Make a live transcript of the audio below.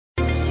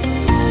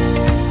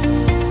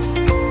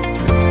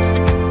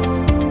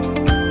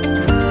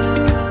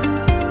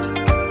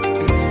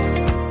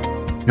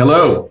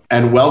Hello,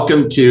 and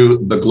welcome to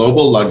the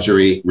Global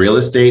Luxury Real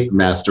Estate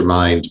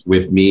Mastermind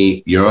with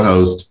me, your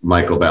host,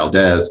 Michael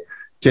Valdez.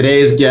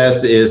 Today's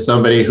guest is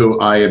somebody who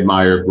I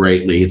admire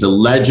greatly. He's a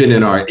legend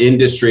in our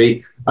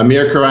industry.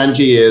 Amir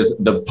Karanji is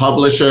the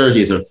publisher.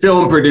 He's a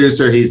film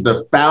producer. He's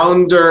the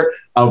founder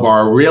of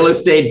our real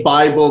estate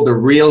Bible, The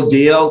Real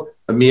Deal.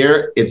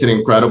 Amir, it's an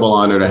incredible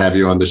honor to have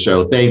you on the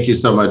show. Thank you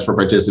so much for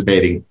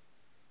participating.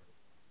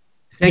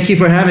 Thank you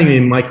for having me,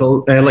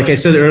 Michael. Like I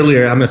said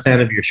earlier, I'm a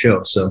fan of your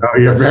show. So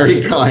you're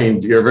very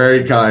kind. You're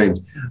very kind.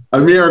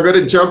 Amir, I'm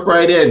going to jump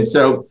right in.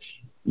 So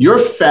your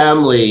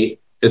family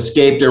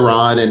escaped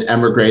Iran and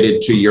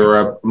emigrated to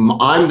Europe.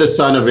 I'm the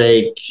son of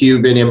a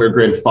Cuban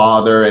immigrant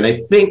father. And I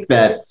think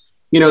that,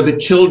 the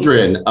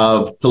children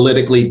of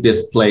politically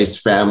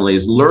displaced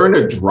families learn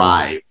a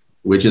drive,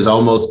 which is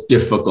almost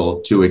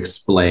difficult to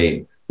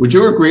explain. Would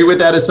you agree with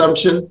that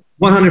assumption?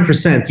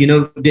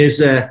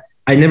 100%.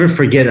 I never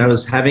forget, I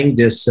was having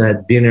this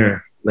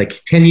dinner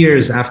like 10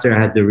 years after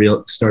I had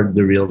started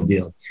The Real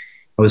Deal.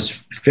 I was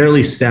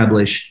fairly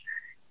established,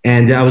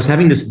 and I was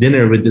having this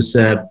dinner with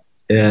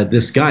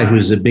this guy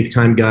who's a big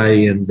time guy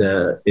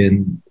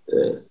in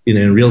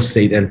real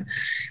estate. And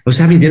I was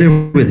having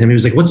dinner with him. He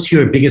was like, "What's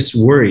your biggest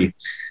worry?"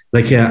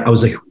 I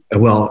was like,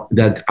 "Well,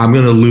 that I'm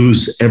going to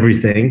lose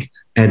everything.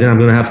 And then I'm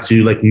going to have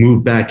to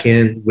move back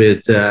in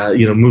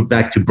move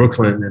back to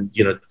Brooklyn.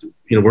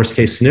 And, worst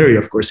case scenario,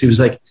 of course." He was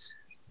like,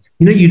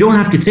 "You don't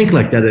have to think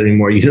like that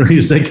anymore." He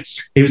was like,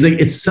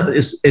 it's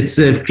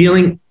a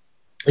feeling.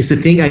 It's the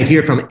thing I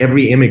hear from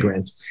every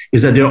immigrant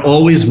is that they're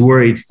always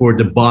worried for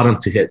the bottom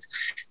to hit.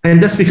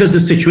 And that's because the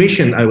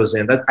situation I was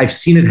in, that I've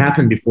seen it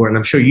happen before. And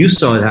I'm sure you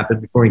saw it happen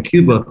before in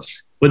Cuba,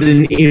 but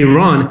in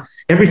Iran,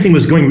 everything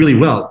was going really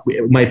well.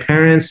 My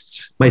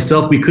parents,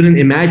 myself, we couldn't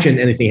imagine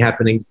anything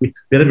happening. We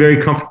had a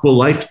very comfortable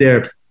life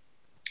there.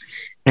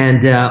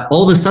 And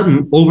all of a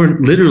sudden,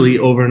 literally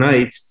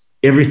overnight,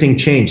 everything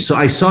changed. So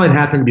I saw it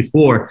happen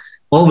before.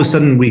 All of a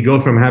sudden, we go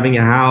from having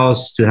a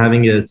house to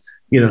having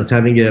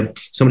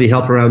somebody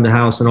help around the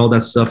house and all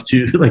that stuff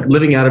to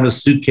living out of a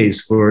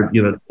suitcase for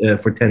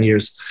 10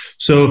 years.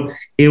 So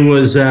it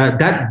was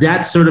that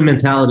sort of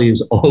mentality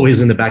is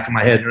always in the back of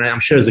my head. And I'm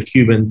sure as a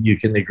Cuban, you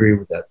can agree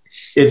with that.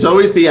 It's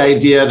always the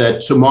idea that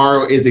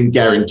tomorrow isn't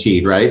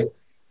guaranteed, right?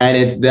 And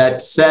it's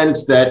that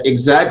sense that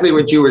exactly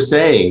what you were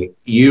saying,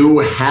 you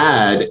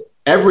had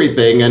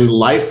everything and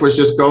life was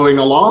just going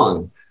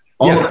along.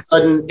 All of a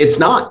sudden, it's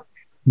not.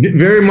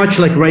 Very much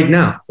like right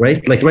now,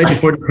 right? Like right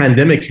before the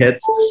pandemic hit,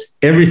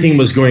 everything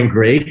was going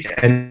great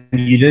and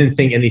you didn't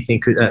think anything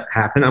could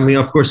happen. I mean,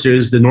 of course, there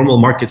is the normal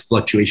market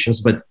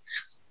fluctuations, but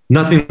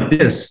nothing like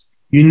this.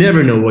 You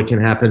never know what can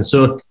happen.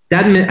 So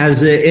that meant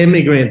as an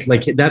immigrant,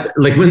 like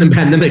when the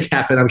pandemic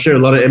happened, I'm sure a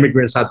lot of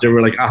immigrants out there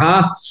were like,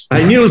 "Aha,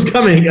 I knew it was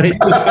coming. I knew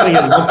it was coming."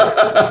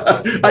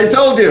 I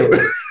told you.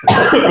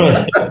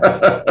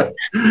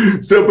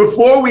 So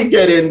before we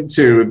get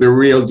into The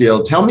Real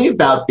Deal, tell me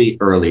about the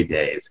early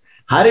days.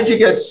 How did you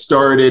get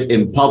started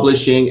in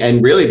publishing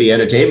and really the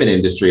entertainment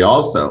industry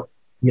also?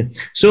 Yeah.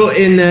 So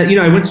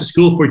I went to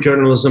school for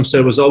journalism, so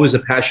it was always a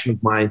passion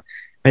of mine.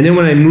 And then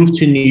when I moved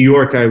to New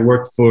York, I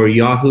worked for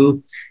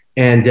Yahoo,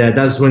 and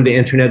that's when the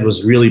internet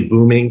was really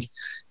booming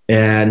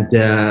and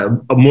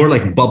more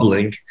like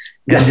bubbling.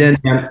 And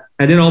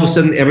then all of a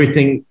sudden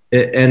everything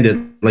ended,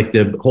 like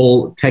the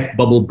whole tech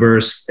bubble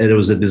burst, and it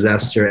was a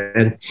disaster.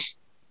 And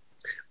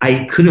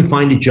I couldn't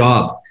find a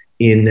job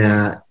in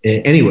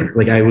anywhere.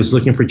 Like I was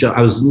looking for jobs.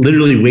 I was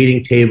literally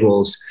waiting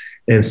tables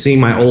and seeing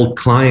my old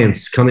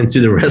clients come into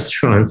the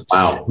restaurant.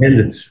 Wow.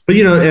 But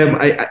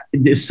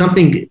there's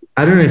something,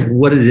 I don't know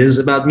what it is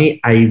about me.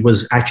 I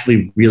was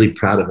actually really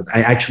proud of it.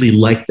 I actually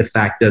liked the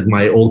fact that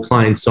my old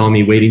clients saw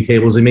me waiting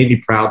tables. It made me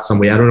proud some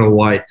way. I don't know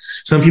why.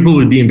 Some people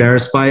would be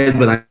embarrassed by it,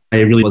 but I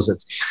really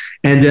wasn't.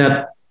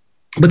 And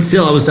but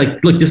still, I was like,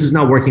 "Look, this is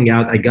not working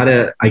out. I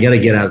gotta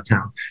get out of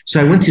town."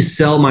 So I went to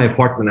sell my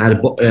apartment. I had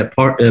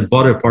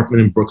bought an apartment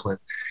in Brooklyn,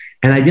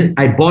 and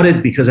I bought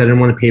it because I didn't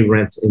want to pay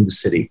rent in the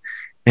city,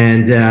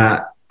 and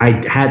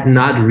I had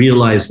not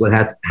realized what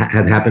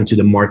had happened to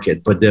the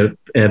market. But the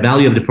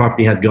value of the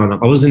property had gone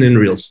up. I wasn't in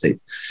real estate,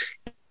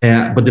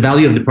 but the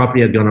value of the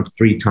property had gone up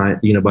 3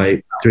 times,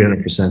 by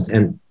 300%,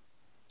 and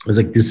I was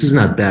like, "This is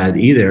not bad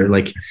either."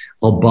 Like,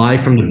 I'll buy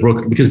from the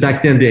Brooklyn, because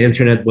back then the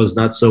internet was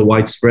not so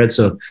widespread.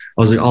 So I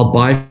was like, I'll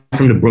buy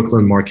from the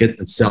Brooklyn market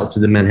and sell to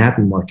the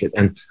Manhattan market.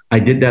 And I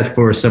did that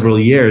for several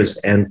years.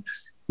 And,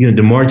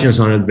 the margins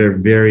on it were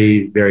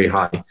very, very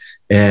high.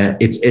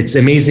 It's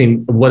amazing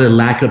what a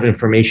lack of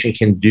information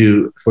can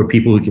do for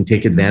people who can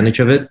take advantage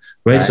of it.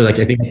 Right. So I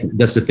think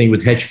that's the thing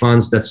with hedge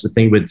funds. That's the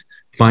thing with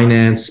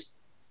finance.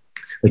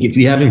 Like if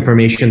you have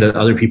information that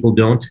other people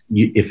don't,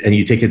 and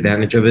you take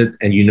advantage of it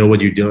and you know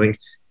what you're doing,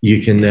 you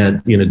can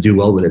do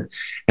well with it.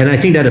 And I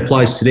think that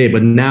applies today.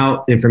 But now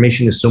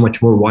information is so much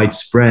more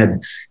widespread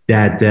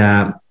that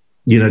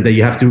that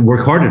you have to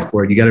work harder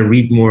for it. You got to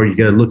read more, you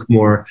got to look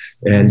more,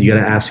 and you got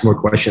to ask more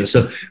questions. So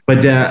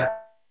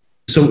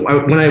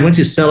when I went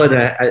to sell it,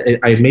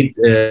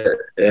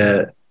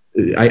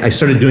 I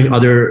started doing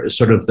other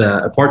sort of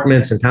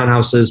apartments and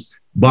townhouses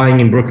buying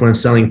in Brooklyn,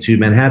 selling to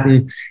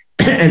Manhattan.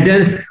 And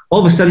then all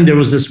of a sudden there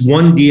was this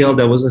one deal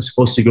that wasn't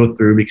supposed to go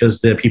through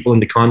because the people in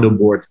the condo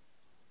board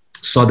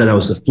saw that I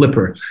was a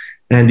flipper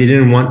and they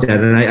didn't want that.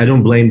 And I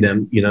don't blame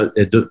them.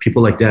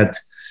 People like that,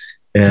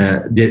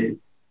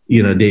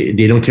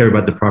 they don't care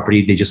about the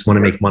property. They just want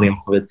to make money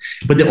off of it.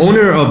 But the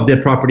owner of the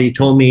property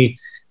told me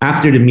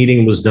after the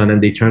meeting was done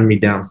and they turned me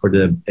down for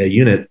the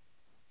unit,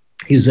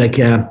 he was like,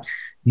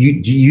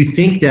 you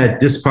think that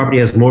this property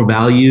has more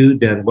value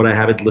than what I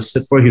have it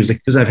listed for? He was like,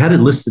 because I've had it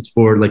listed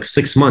for like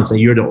 6 months and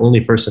you're the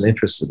only person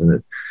interested in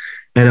it.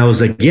 And I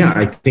was like, yeah,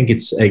 I think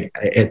it's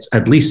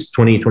at least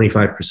 20,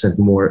 25%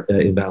 more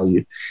in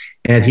value.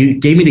 And he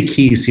gave me the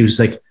keys. He was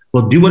like,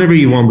 well, do whatever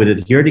you want with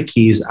it. Here are the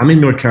keys. I'm in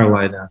North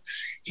Carolina.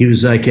 He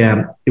was like,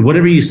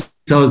 whatever you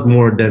sell it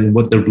more than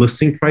what the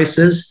listing price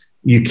is,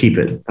 you keep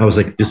it. I was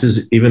like, this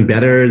is even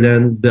better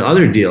than the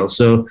other deal.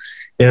 So,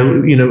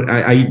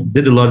 I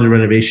did a lot of the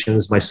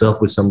renovations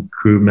myself with some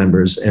crew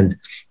members, and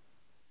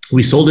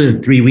we sold it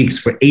in 3 weeks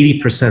for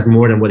 80%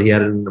 more than what he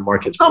had in the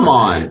market. Come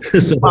on.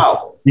 So,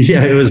 wow.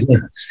 Yeah, it was,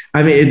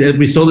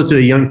 we sold it to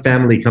a young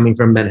family coming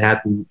from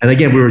Manhattan. And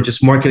again, we were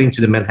just marketing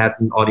to the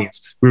Manhattan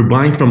audience. We were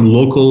buying from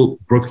local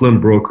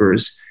Brooklyn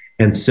brokers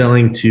and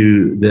selling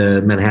to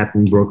the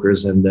Manhattan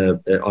brokers and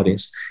the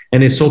audience.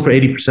 And it sold for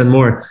 80%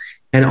 more.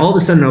 And all of a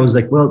sudden I was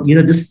like, well,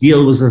 this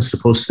deal wasn't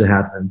supposed to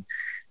happen.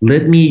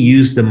 Let me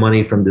use the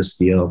money from this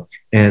deal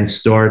and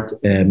start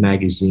a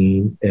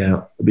magazine.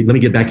 Let me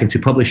get back into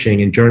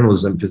publishing and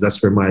journalism because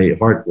that's where my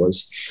heart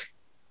was.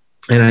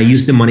 And I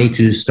used the money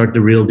to start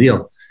The Real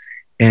Deal.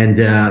 And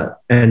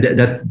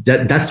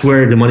that's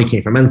where the money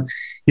came from. And,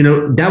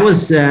 that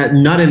was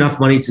not enough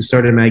money to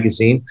start a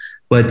magazine.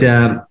 But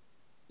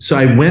so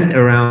I went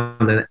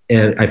around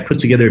and I put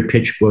together a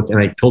pitch book and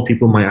I told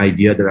people my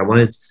idea that I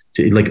wanted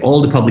to, like all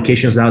the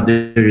publications out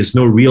there, there's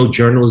no real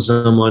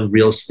journalism on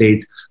real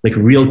estate, like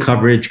real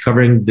coverage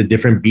covering the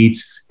different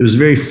beats. It was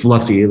very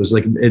fluffy. It was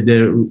like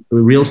the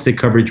real estate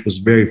coverage was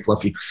very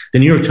fluffy. The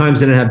New York Times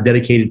didn't have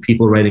dedicated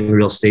people writing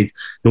real estate.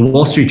 The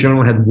Wall Street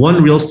Journal had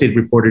one real estate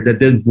reporter that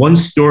did one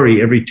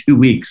story every 2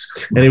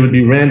 weeks, and it would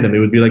be random. It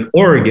would be like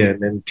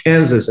Oregon and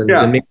Kansas and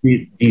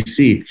maybe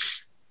DC.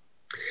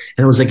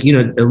 And I was like,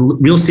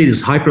 real estate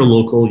is hyper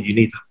local. You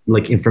need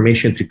like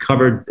information to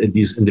cover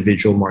these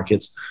individual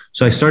markets.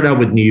 So I started out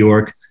with New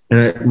York,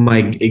 and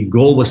my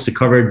goal was to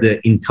cover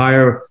the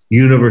entire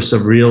universe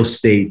of real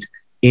estate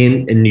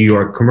in New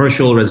York: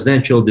 commercial,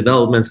 residential,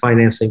 development,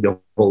 financing, the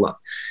whole lot.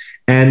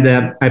 And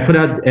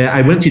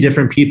I went to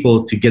different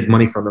people to get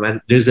money from them. And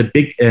there's a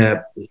big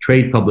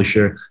trade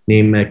publisher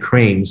named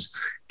Cranes.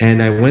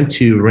 And I went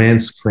to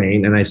Rance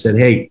Crane and I said,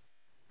 hey,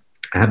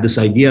 I have this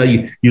idea.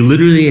 You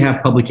literally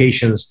have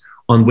publications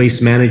on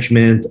waste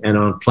management and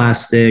on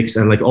plastics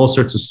and like all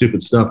sorts of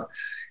stupid stuff.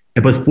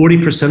 But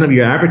 40% of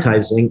your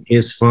advertising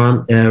is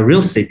from real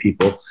estate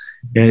people.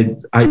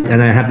 And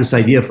I have this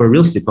idea for a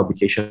real estate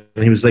publication.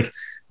 And he was like,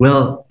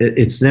 well,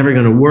 it's never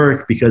going to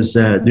work because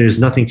there's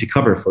nothing to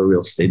cover for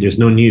real estate. There's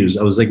no news.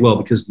 I was like, well,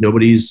 because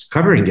nobody's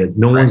covering it.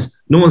 No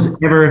one's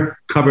ever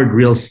covered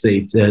real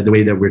estate the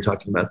way that we're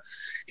talking about.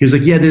 He was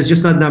like, yeah, there's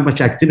just not that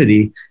much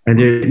activity, and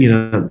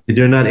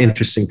they're not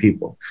interesting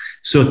people.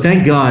 So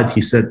thank God he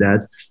said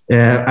that.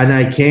 And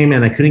I came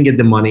and I couldn't get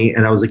the money,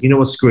 and I was like, you know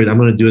what, screw it, I'm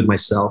going to do it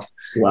myself.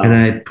 Wow. And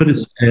I put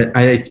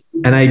it.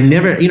 I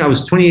never, I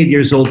was 28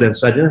 years old then,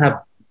 so I didn't have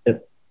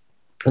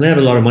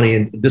a lot of money,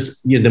 and this,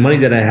 the money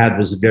that I had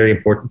was very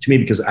important to me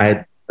because I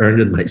had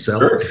earned it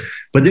myself. Sure.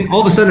 But then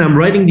all of a sudden, I'm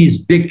writing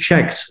these big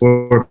checks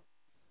for.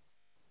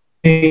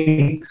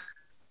 I'm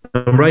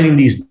writing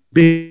these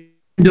big.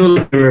 They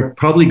were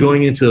probably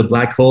going into a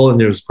black hole, and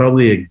there was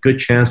probably a good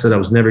chance that I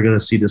was never going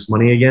to see this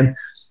money again.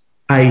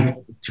 I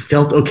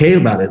felt okay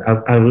about it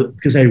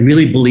because I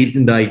really believed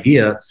in the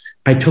idea.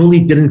 I totally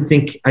didn't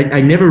think.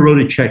 I never wrote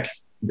a check,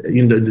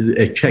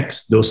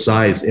 checks those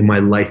size in my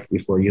life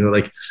before.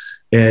 Like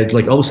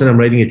all of a sudden I'm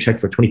writing a check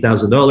for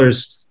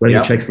 $20,000, writing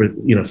a check for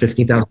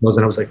 $15,000, and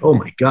I was like, oh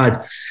my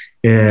God.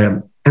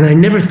 And I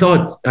never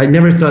thought,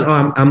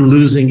 oh, I'm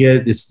losing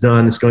it. It's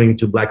done. It's going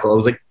into a black hole. I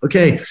was like,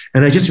 okay.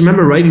 And I just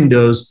remember writing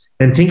those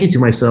and thinking to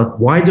myself,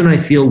 why don't I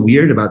feel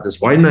weird about this?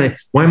 Why am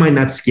I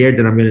not scared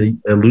that I'm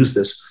going to lose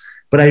this?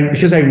 But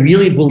because I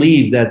really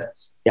believe that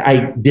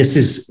this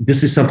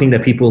is something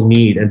that people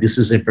need, and this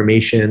is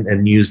information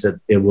and news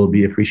that it will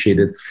be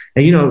appreciated.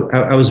 And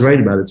I was right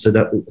about it, so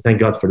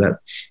thank God for that.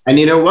 And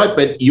you know what?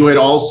 But you had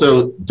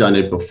also done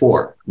it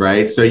before,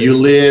 right? So you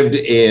lived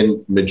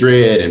in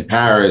Madrid and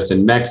Paris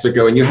and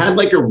Mexico, and you had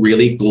like a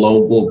really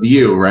global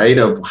view, right,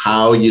 of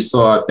how you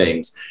saw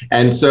things.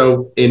 And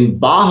so in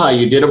Baja,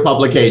 you did a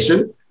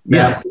publication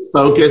that was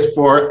focused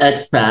for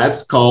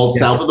expats called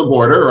South of the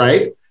Border,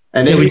 right?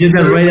 And then we did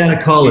that right out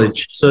of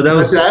college. So that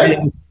was.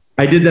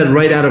 I did that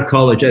right out of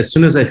college. As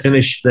soon as I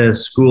finished the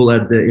school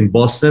in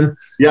Boston,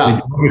 we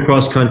drove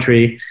across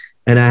country,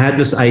 and I had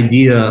this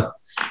idea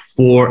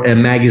for a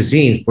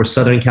magazine for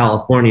Southern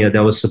California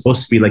that was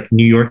supposed to be like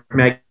New York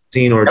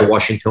Magazine or the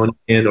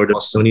Washingtonian or the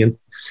Bostonian.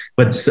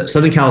 but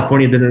Southern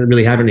California didn't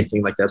really have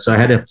anything like that. So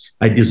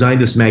I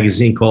designed this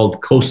magazine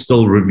called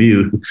Coastal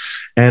Review,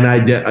 and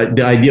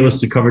the idea was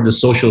to cover the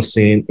social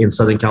scene in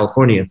Southern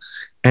California.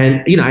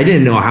 And I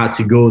didn't know how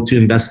to go to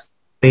invest.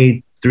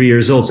 3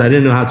 years old, so I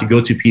didn't know how to go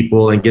to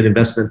people and get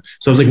investment.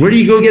 So I was like, where do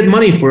you go get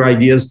money for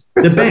ideas?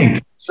 The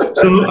bank.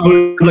 So I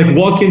would like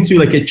walk into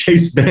like a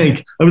Chase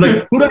Bank. I was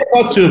like, who do I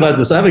talk to about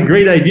this? I have a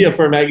great idea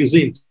for a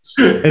magazine.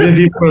 And then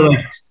people were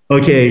like,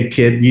 okay,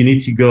 kid, you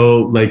need to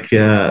go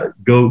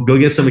go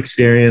get some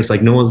experience.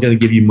 Like no one's going to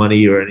give you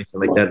money or anything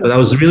like that. But I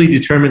was really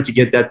determined to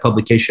get that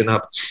publication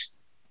up.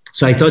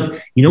 So I thought,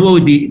 what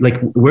would be like,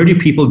 where do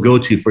people go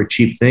to for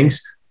cheap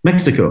things?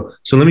 Mexico.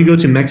 So let me go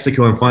to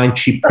Mexico and find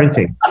cheap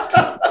printing.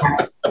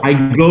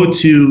 I go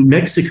to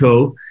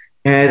Mexico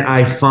and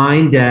I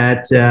find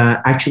that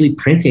actually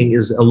printing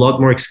is a lot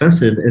more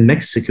expensive in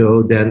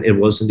Mexico than it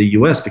was in the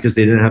US because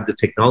they didn't have the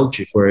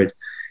technology for it.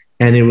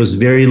 And it was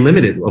very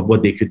limited of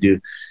what they could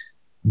do.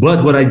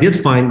 But what I did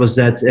find was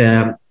that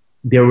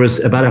there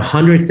was about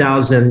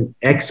 100,000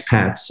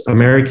 expats,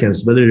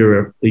 Americans, whether they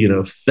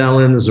were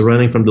felons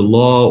running from the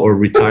law or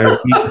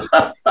retirees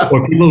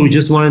or people who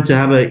just wanted to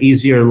have an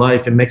easier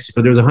life in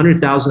Mexico. There was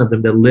 100,000 of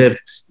them that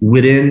lived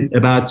within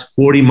about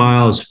 40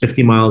 miles,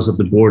 50 miles of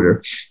the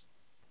border.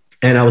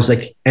 And I was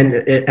like, and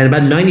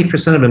about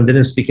 90% of them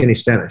didn't speak any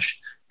Spanish.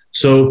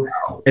 So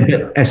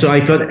I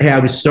thought, hey, I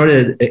would start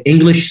an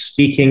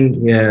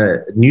English-speaking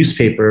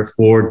newspaper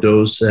for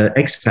those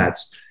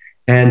expats.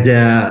 And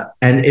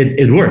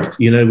it worked,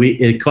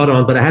 it caught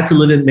on, but I had to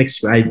live in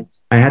Mexico.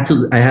 I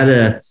had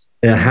a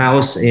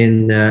house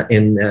in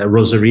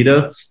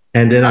Rosarito,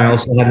 and then I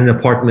also had an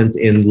apartment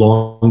in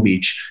Long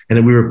Beach,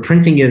 and we were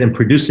printing it and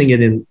producing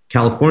it in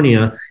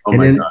California,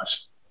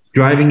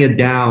 driving it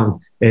down,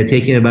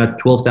 taking about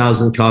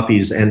 12,000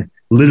 copies and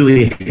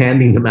literally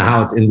handing them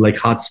out in like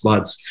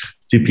hotspots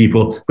to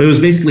people. But it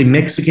was basically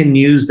Mexican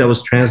news that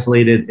was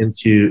translated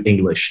into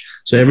English.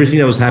 So everything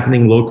that was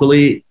happening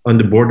locally on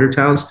the border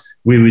towns,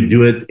 we would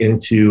do it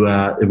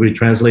we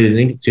translate it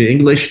into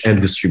English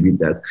and distribute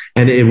that.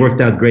 And it worked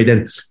out great.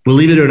 And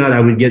believe it or not, I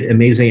would get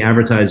amazing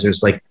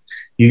advertisers. Like,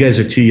 you guys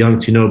are too young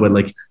to know, but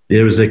like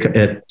there was a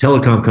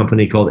telecom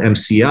company called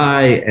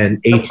MCI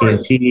and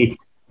AT&T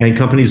and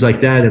companies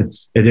like that. And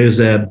there's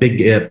a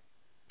big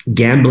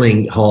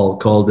gambling hall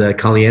called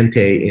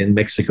Caliente in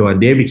Mexico,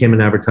 and they became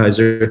an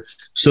advertiser.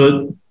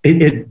 So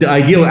the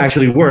idea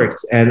actually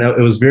worked, and it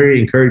was very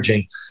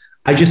encouraging.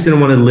 I just didn't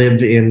want to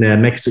live in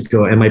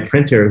Mexico. And my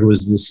printer, who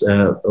was this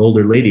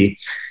older lady,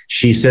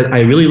 she said,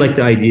 I really like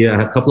the idea. I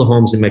have a couple of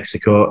homes in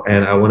Mexico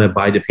and I want to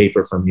buy the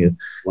paper from you.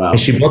 Wow. And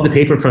she bought the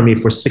paper from me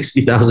for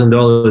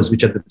 $60,000,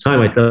 which at the time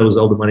I thought was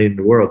all the money in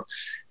the world.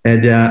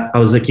 And I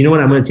was like, you know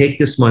what? I'm going to take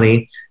this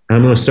money and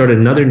I'm going to start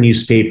another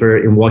newspaper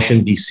in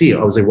Washington, D.C.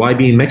 I was like, why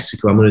be in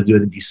Mexico? I'm going to do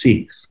it in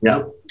D.C.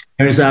 Yeah.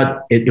 Turns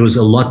out it was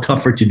a lot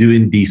tougher to do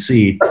in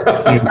D.C.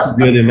 than to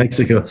do it in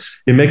Mexico.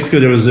 In Mexico,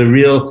 there was a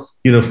real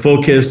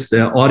focused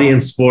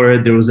audience for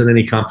it. There wasn't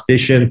any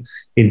competition.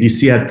 In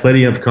DC, I had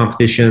plenty of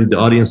competition. The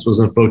audience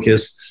wasn't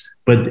focused.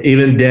 But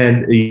even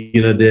then,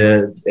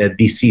 the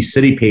DC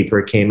City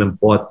paper came and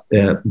bought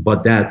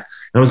that.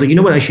 And I was like, you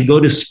know what? I should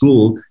go to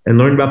school and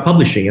learn about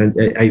publishing. And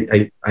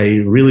I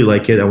really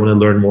like it. I want to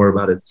learn more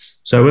about it.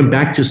 So I went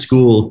back to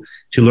school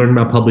to learn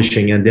about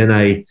publishing. And then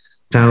I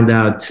found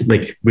out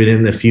like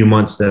within a few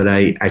months that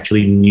I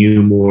actually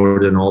knew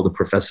more than all the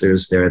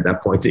professors there at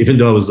that point, even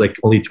though I was like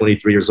only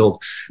 23 years old.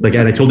 Like,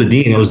 and I told the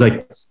dean, I was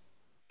like,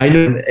 I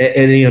know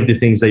any of the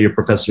things that your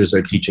professors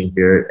are teaching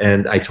here.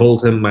 And I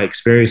told him my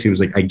experience. He was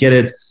like, I get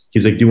it. He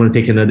was like, do you want to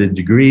take another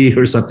degree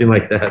or something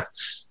like that?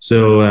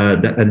 So,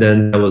 and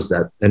then that was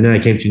that. And then I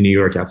came to New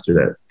York after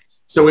that.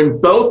 So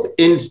in both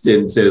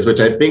instances,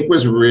 which I think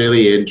was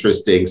really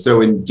interesting.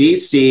 So in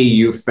DC,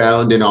 you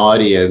found an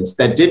audience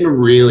that didn't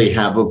really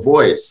have a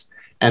voice,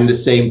 and the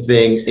same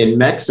thing in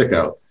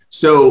Mexico.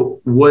 So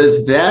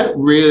was that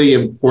really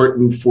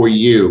important for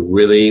you,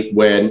 really,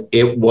 when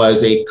it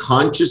was a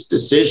conscious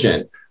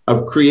decision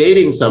of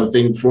creating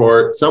something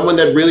for someone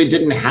that really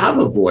didn't have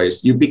a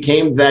voice? You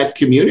became that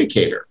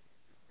communicator.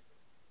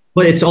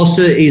 Well, it's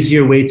also an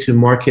easier way to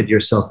market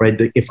yourself, right?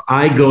 If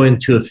I go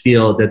into a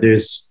field that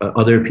there's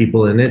other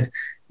people in it,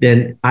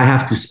 then I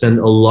have to spend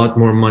a lot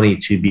more money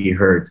to be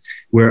heard.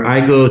 Where I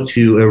go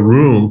to a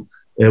room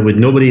with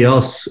nobody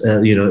else,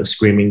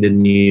 screaming the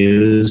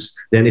news,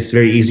 then it's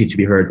very easy to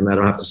be heard, and I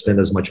don't have to spend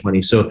as much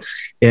money. So,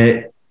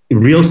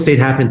 real estate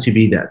happened to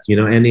be that,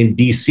 and in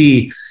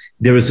DC,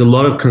 there was a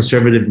lot of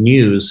conservative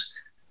news.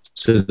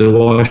 So the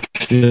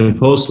Washington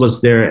Post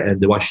was there, and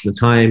the Washington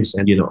Times,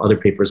 and other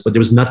papers, but there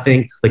was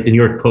nothing like the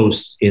New York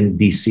Post in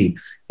DC.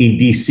 In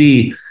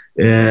DC,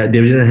 they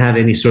didn't have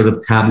any sort of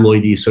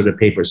tabloidy sort of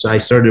paper. So I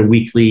started a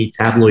weekly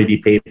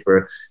tabloidy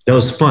paper. That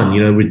was fun.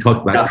 We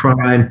talked about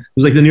crime. It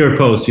was like the New York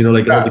Post,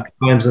 like all the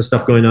crimes and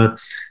stuff going on.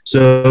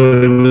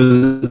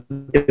 So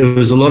it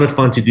was a lot of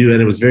fun to do,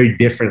 and it was very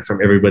different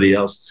from everybody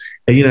else.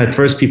 And, at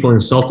first people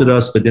insulted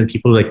us, but then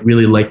people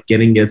really liked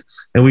getting it.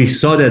 And we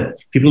saw that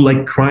people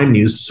like crime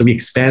news. So we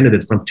expanded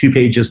it from 2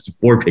 pages to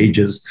 4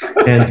 pages.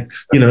 And,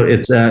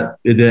 it's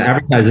the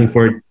advertising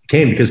for it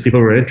came because people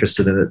were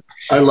interested in it.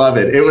 I love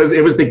it. It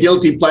was the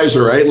guilty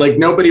pleasure, right? Like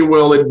nobody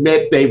will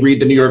admit they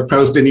read the New York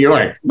Post in New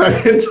York, but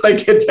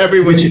it's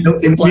everyone's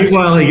guilty pleasure.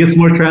 Meanwhile, it gets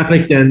more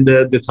traffic than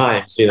the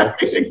Times,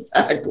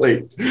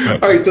 Exactly.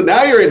 Right. All right. So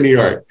now you're in New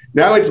York.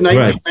 Now it's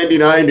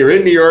 1999. Right. You're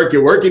in New York.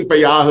 You're working for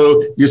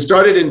Yahoo. You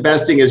started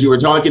investing, as you were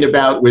talking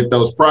about, with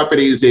those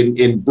properties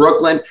in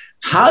Brooklyn.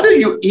 How do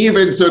you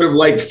even sort of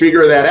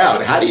figure that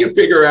out? How do you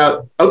figure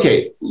out,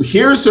 okay,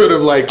 here's sort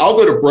of I'll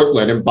go to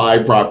Brooklyn and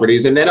buy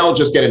properties, and then I'll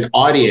just get an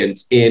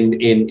audience in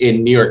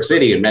New York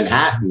City, in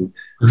Manhattan.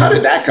 How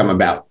did that come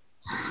about?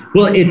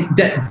 Well,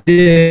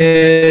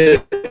 the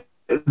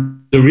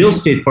real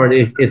estate part,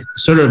 it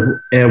sort of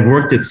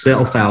worked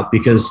itself out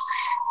because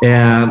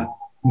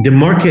the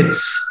market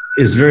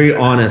is very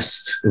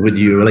honest with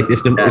you. Like if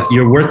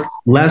you're worth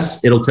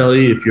less, it'll tell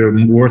you. If you're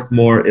worth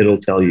more, it'll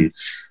tell you.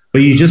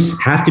 But you just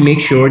have to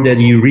make sure that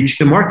you reach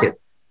the market.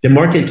 The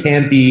market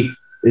can't be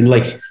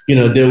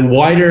the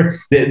wider.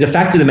 The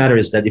fact of the matter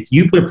is that if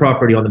you put a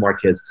property on the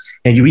market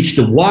and you reach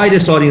the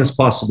widest audience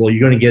possible,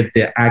 you're going to get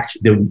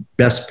the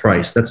best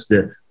price. That's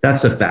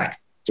a fact,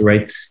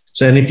 right?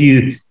 So, and if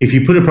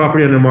you put a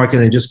property on the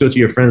market and just go to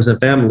your friends and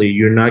family,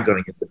 you're not going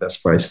to get the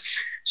best price.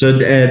 So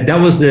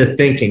that was the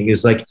thinking.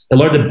 Is a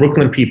lot of the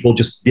Brooklyn people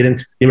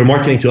they were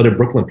marketing to other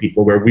Brooklyn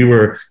people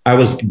where I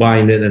was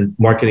buying it and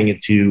marketing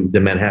it to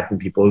the Manhattan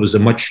people. It was a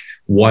much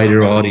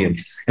wider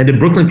audience. And the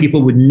Brooklyn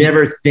people would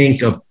never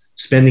think of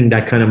spending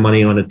that kind of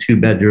money on a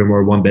 2-bedroom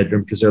or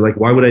 1-bedroom because they're like,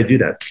 why would I do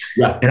that?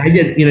 Yeah. And I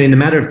did, in a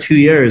matter of 2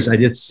 years, I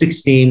did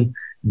 16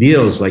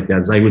 deals like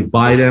that. So I would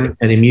buy them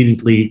and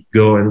immediately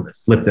go and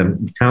flip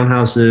them.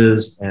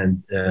 Townhouses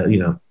and,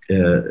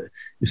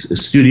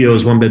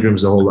 studios,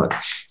 1-bedrooms, a whole lot.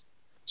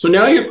 So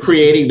now you're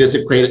creating this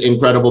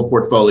incredible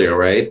portfolio,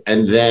 right?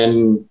 And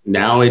then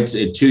now it's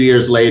 2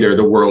 years later,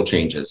 the world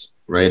changes,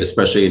 right?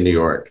 Especially in New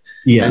York.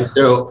 Yeah. And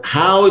so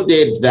how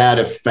did that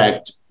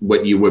affect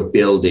what you were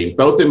building,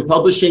 both in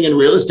publishing and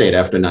real estate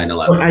after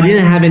 9/11? Well, I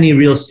didn't have any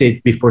real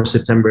estate before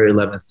September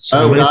 11th.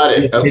 So got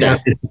it. Okay.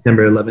 After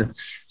September 11th.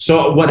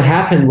 So what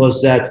happened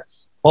was that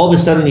all of a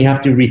sudden you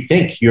have to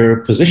rethink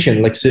your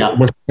position. When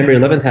September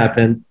 11th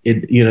happened,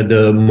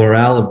 the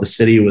morale of the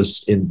city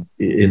was in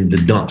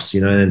the dumps,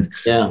 and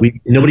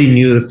nobody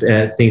knew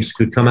if things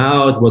could come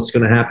out, what's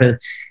going to happen.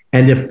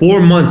 And the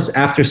 4 months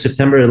after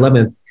September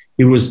 11th,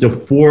 it was the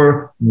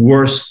 4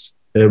 worst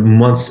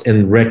months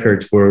in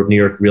record for New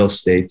York real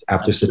estate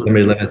after September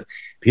 11th,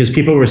 because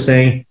people were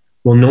saying,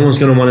 well, no one's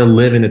going to want to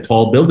live in a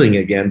tall building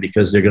again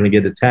because they're going to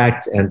get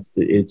attacked and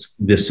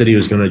the city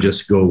was going to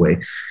just go away.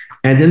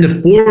 And then the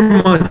 4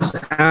 months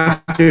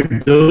after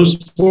those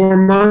 4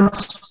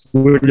 months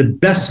were the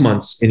best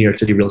months in New York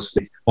City real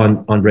estate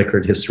on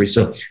record history.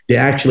 So they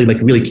actually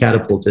really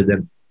catapulted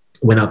and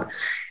went up.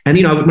 And,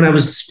 when I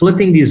was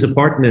flipping these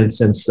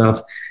apartments and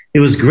stuff, it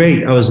was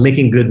great. I was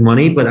making good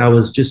money, but I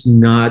was just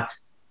not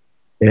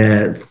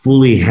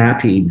fully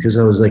happy because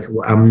I was like,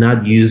 well, I'm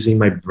not using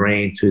my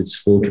brain to its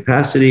full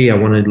capacity. I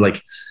wanted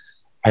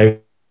I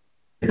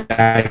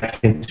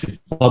back into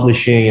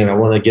publishing and I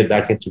want to get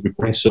back into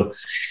reporting. So,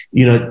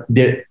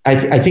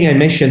 I think I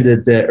mentioned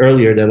it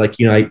earlier that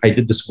I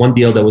did this one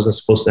deal that wasn't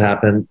supposed to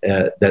happen,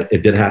 that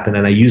it did happen.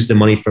 And I used the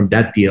money from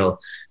that deal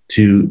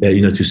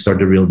to start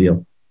the real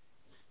deal.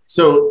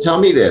 So tell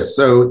me this.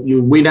 So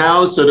we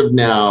now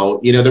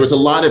there was a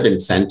lot of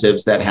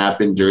incentives that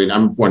happened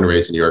I'm born and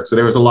raised in New York. So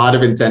there was a lot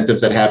of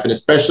incentives that happened,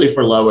 especially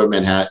for Lower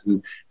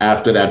Manhattan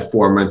after that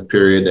 4-month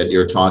period that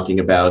you're talking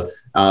about.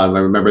 I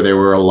remember there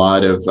were a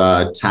lot of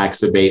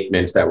tax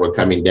abatements that were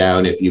coming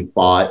down if you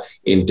bought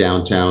in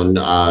downtown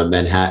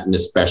Manhattan,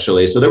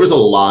 especially. So there was a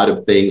lot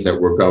of things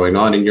that were going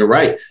on. And you're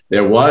right.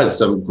 There was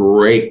some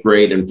great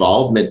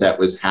involvement that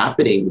was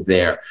happening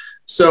there.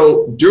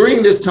 So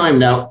during this time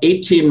now,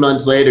 18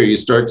 months later, you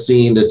start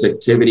seeing this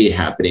activity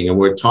happening, and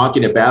we're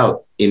talking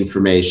about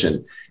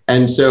information.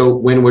 And so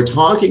when we're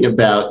talking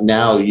about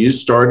now you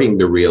starting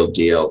the real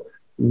deal,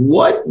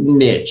 what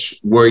niche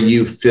were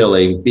you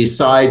filling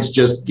besides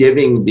just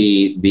giving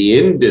the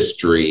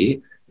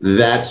industry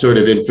that sort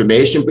of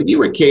information, but you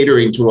were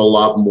catering to a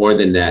lot more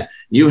than that.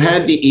 You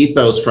had the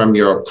ethos from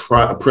your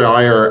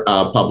prior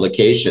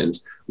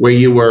publications where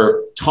you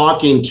were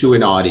talking to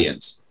an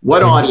audience.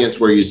 What audience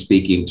were you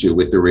speaking to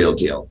with The Real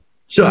Deal?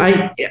 So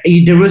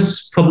there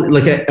was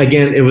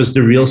again, it was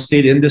the real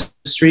estate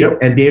industry,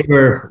 and they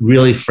were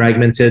really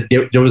fragmented.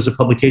 There was a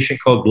publication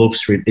called Globe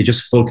Street. They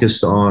just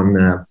focused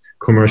on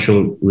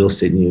commercial real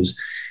estate news.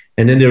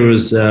 And then there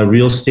was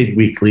Real Estate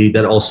Weekly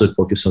that also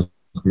focused on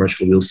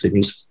commercial real estate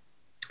news.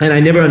 And I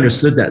never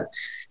understood that.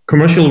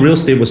 Commercial real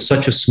estate was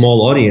such a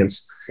small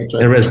audience That's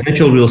right. And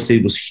residential real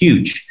estate was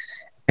huge.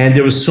 And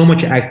there was so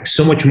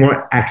much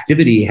more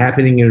activity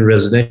happening in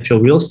residential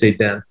real estate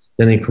than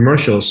in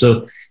commercial.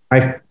 So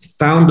I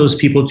found those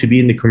people to be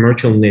in the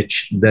commercial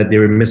niche that they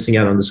were missing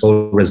out on this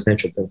whole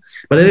residential thing.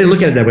 But I didn't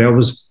look at it that way.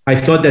 I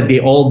thought that they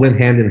all went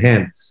hand in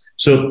hand.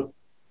 So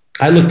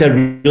I looked at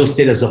real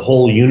estate as a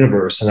whole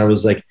universe, and I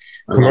was like,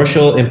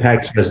 commercial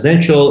impacts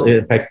residential, it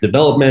impacts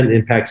development,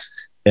 impacts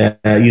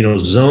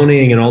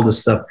zoning and all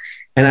this stuff.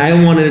 And I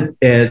wanted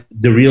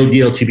the real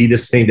deal to be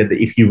this thing that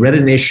if you read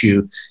an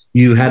issue,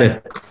 you had a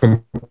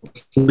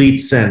complete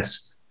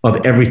sense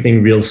of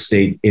everything real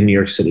estate in New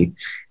York City.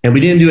 And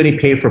we didn't do any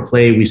pay for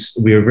play. We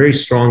were very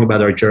strong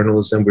about our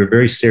journalism. We're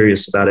very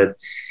serious about it.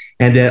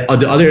 And the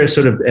other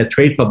sort of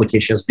trade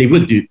publications, they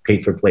would do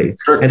paid for play.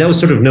 Sure. And that was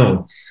sort of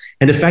known.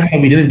 And the fact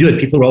that we didn't do it,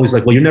 people were always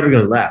like, well, you're never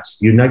going to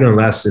last. You're not going to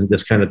last in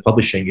this kind of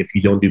publishing if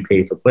you don't do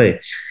pay for play.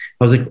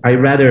 I was like,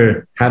 I'd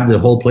rather have the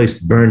whole place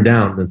burned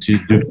down than to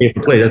do pay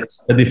for play.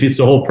 That defeats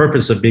the whole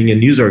purpose of being a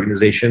news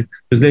organization,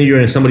 because then you're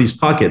in somebody's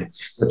pocket.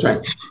 That's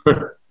right.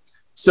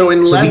 So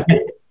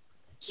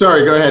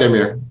sorry, go ahead,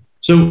 Amir.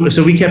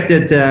 So we kept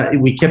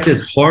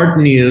it hard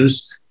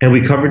news, and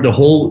we covered the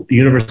whole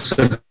universe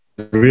of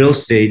real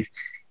estate.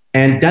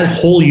 And that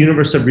whole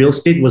universe of real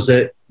estate was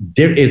a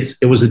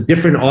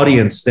different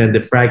audience than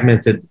the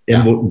fragmented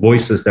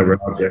voices that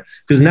were out there.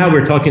 Because now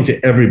we're talking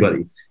to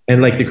everybody.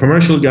 And like the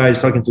commercial guy is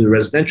talking to the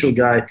residential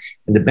guy,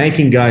 and the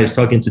banking guy is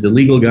talking to the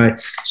legal guy.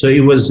 So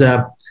it was, I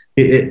thought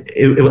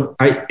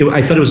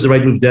it was the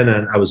right move then,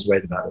 and I was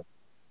right about it.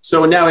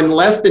 So now in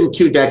less than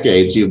 2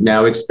 decades, you've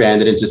now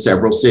expanded into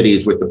several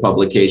cities with the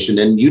publication,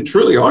 and you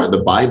truly are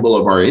the Bible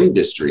of our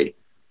industry.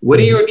 What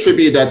do you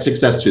attribute that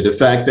success to? The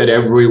fact that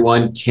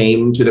everyone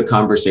came to the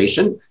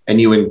conversation and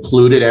you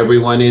included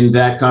everyone in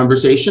that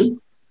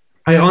conversation?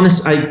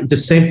 The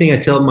same thing I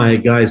tell my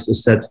guys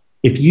is that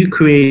if you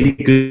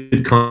create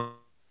good content,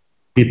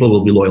 people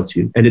will be loyal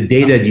to you. And the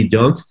day that you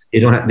don't, they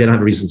don't have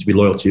a reason to be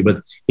loyal to you.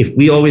 But if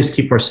we always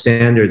keep our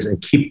standards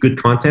and keep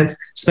good content,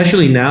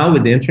 especially now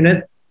with the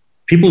internet,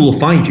 people will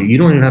find you. You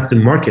don't even have to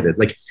market it.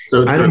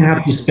 I don't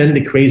have to spend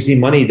the crazy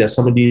money that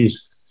some of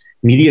these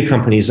media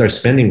companies are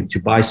spending to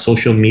buy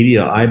social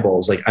media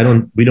eyeballs.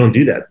 We don't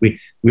do that.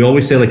 We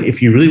always say,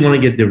 if you really want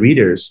to get the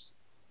readers,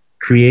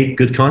 create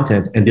good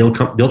content and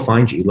they'll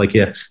find you.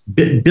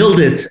 Build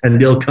it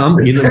and they'll come.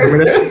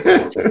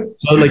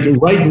 So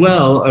write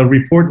well,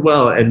 report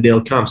well, and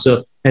they'll come.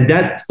 So, and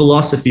that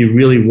philosophy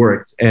really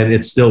worked, and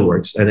it still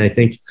works. And I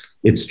think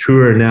it's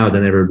truer now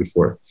than ever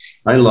before.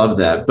 I love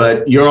that.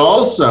 But you're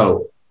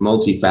also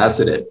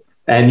multifaceted.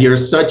 And you're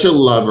such a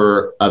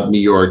lover of New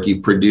York. You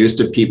produced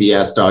a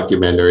PBS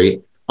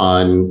documentary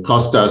on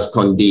Kostas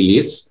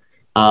Kondilis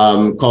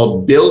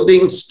called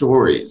Building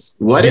Stories.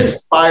 What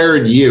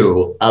inspired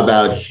you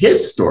about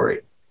his story?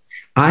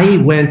 I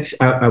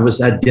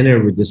was at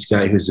dinner with this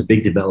guy who's a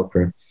big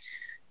developer.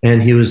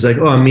 And he was like,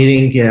 oh, I'm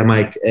meeting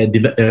my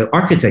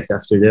architect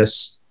after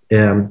this.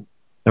 I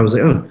was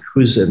like, oh,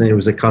 who's it? And it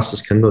was like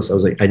Kostas Kondilis. I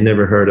was like, I'd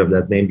never heard of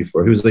that name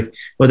before. He was like,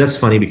 well, that's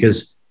funny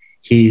because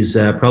he's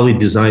probably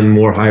designed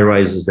more high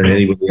rises than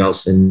anybody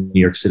else in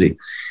New York City.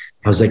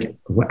 I was like,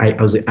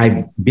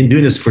 I've been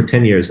doing this for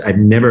 10 years. I've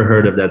never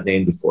heard of that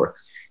name before.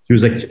 He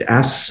was like,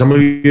 ask some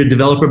of your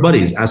developer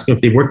buddies, ask them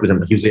if they worked with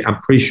him. He was like, I'm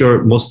pretty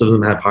sure most of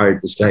them have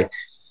hired this guy.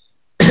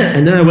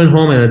 And then I went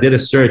home and I did a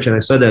search, and I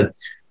saw that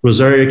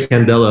Rosario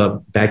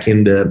Candela back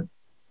in the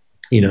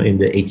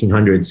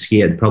 1800s, he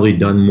had probably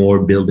done more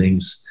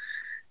buildings,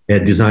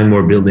 designed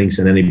more buildings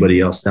than anybody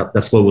else.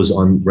 That's what was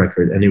on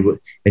record.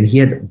 And he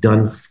had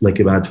done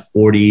about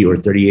 40 or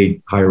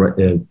 38 high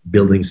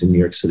buildings in New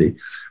York City.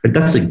 But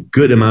that's a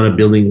good amount of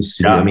buildings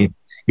to do. I mean,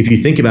 if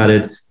you think about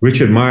it,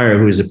 Richard Meyer,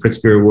 who is a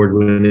Pritzker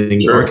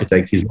Award-winning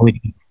architect,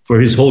 for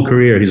his whole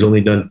career, he's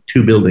only done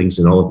 2 buildings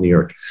in all of New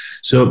York.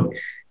 So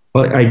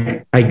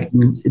I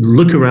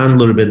look around a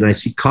little bit and I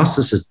see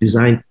Kostas has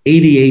designed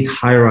 88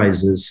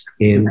 high-rises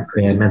in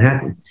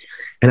Manhattan.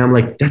 And I'm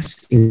like,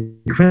 that's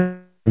incredible.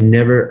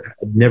 Never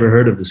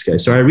heard of this guy.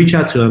 So I reached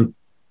out to him,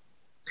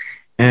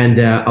 and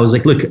I was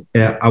like, look,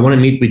 I want to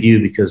meet with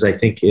you because I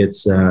think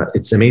it's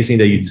amazing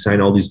that you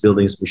design all these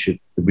buildings. We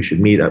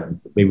should meet up.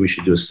 Maybe we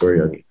should do a story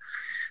on you.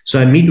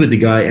 So I meet with the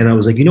guy, and I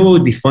was like, what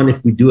would be fun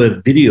if we do a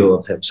video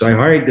of him? So I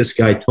hired this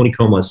guy, Tony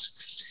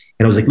Comas,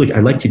 and I was like, look,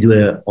 I'd like to do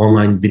an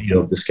online video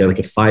of this guy, like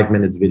a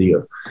 5-minute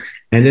video.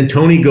 And then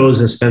Tony goes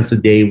and spends the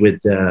day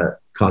with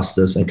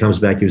Kostas and comes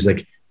back. He was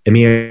like,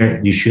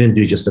 Amir, you shouldn't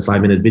do just a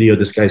 5-minute video.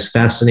 This guy's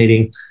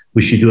fascinating.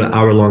 We should do an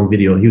hour-long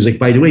video. He was like,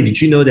 by the way, did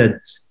you know that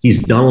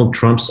he's Donald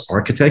Trump's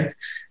architect?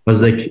 I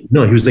was like,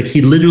 no. He was like, he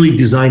literally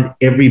designed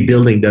every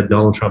building that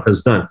Donald Trump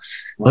has done.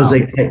 Wow. I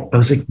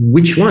was like,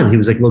 which one? He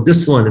was like, well,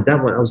 this one and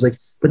that one. I was like,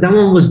 but that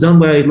one was done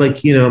by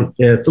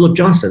Philip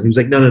Johnson. He was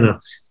like, no.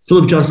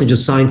 Philip Johnson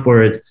just signed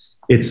for it.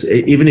 It's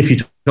even if you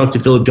talk to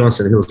Philip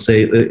Johnson, he'll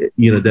say,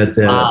 that's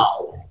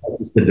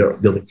the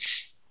building.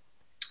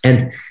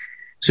 And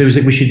so he was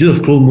like, we should do a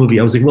full movie.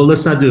 I was like, well,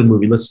 let's not do a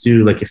movie. Let's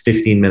do like a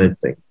 15-minute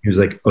thing. He was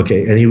like,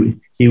 okay. And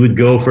he would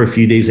go for a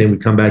few days and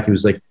would come back. He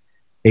was like,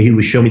 he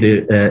would show me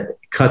the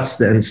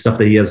cuts and stuff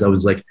that he has, I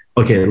was like,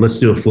 okay, let's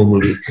do a full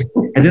movie.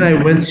 And then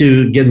I went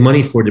to get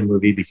money for the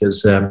movie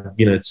because there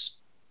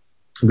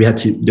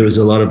was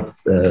a lot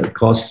of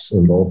costs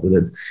involved with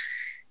it,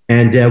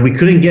 and we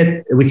couldn't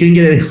get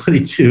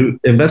anybody to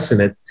invest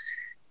in it,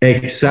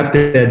 except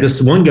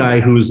this one guy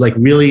who was like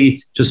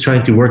really just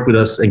trying to work with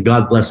us, and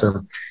God bless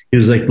him. He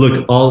was like,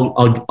 look,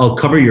 I'll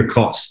cover your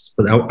costs,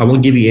 but I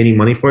won't give you any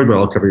money for it, but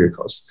I'll cover your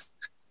costs.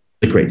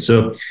 Great.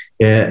 So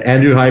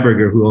Andrew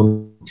Heiberger, who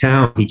owned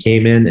Town, he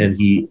came in and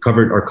he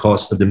covered our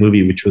cost of the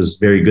movie, which was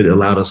very good. It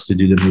allowed us to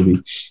do the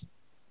movie.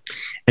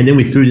 And then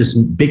we threw this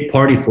big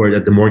party for it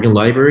at the Morgan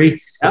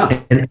Library. Oh.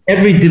 And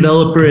every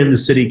developer in the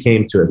city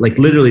came to it. Like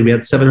literally, we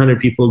had 700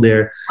 people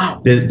there. Oh.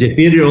 The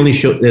theater only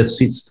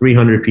seats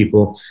 300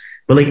 people.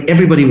 But like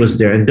everybody was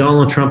there. And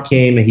Donald Trump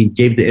came and he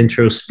gave the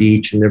intro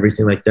speech and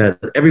everything like that.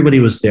 But everybody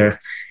was there.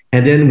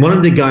 And then one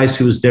of the guys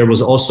who was there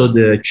was also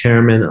the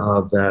chairman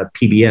of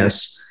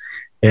PBS.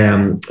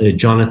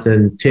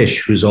 Jonathan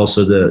Tisch, who's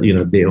also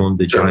they own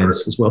the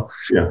Giants as well.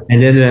 Yeah.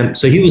 And then,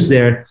 so he was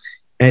there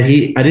and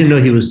I didn't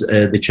know he was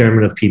the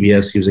chairman of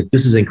PBS. He was like,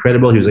 this is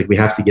incredible. He was like, we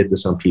have to get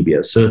this on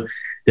PBS. So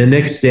the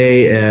next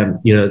day,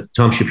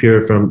 Tom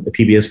Shapiro from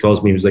PBS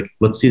calls me. He was like,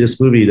 let's see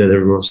this movie that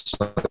everyone's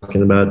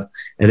talking about.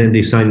 And then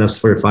they signed us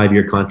for a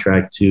 5-year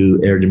contract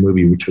to air the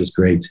movie, which was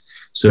great.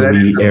 So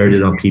we aired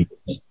it on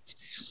PBS.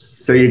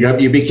 So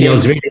you became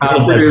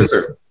a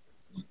producer.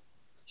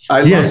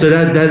 So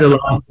that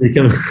allows to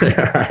become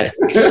that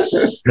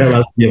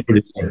allows to be a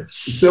producer.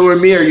 So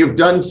Amir, you've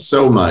done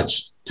so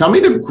much. Tell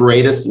me the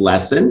greatest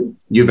lesson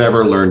you've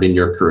ever learned in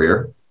your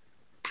career.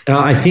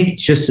 I think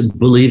just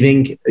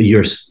believing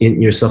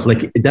in yourself.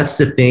 Like that's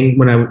the thing.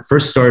 When I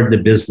first started the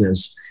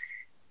business,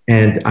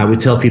 and I would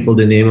tell people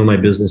the name of my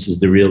business is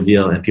The Real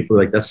Deal, and people are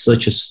like, "That's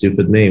such a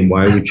stupid name.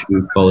 Why would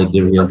you call it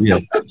The Real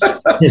Deal?"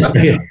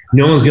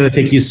 No one's going to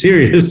take you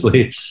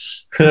seriously.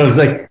 And I was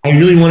like, I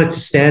really wanted to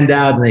stand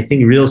out, and I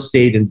think real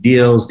estate and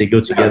deals, they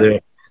go together.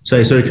 So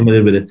I started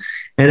committed with it,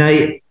 and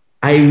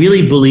I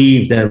really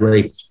believe that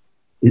like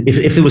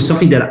if it was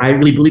something that I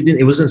really believed in,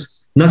 it wasn't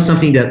not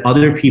something that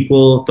other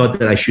people thought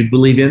that I should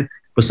believe in,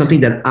 but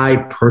something that I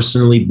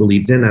personally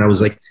believed in, and I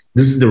was like,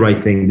 this is the right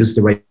thing. This is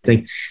the right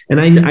thing.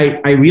 And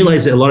I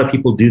realized that a lot of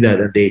people do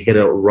that, and they hit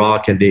a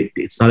rock, and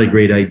it's not a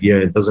great idea.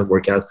 It doesn't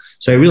work out.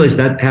 So I realized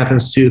that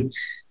happens too.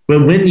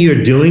 But when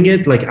you're doing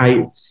it, like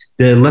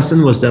the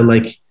lesson was that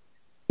like,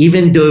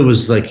 even though it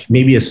was like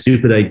maybe a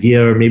stupid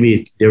idea, or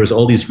maybe there was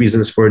all these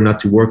reasons for it not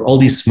to work, all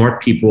these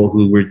smart people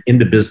who were in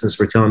the business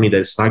were telling me that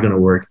it's not going to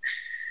work.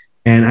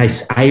 And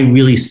I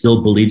really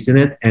still believed in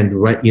it. And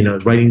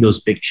writing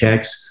those big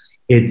checks,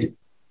 it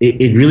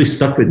really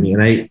stuck with me.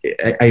 And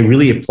I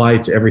really apply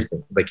it to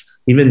everything. Like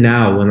even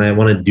now when I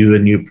want to do a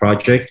new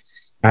project,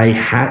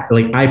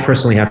 I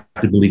personally have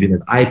to believe in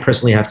it. I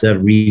personally have to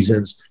have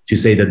reasons to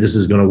say that this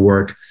is going to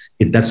work.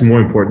 That's more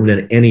important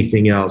than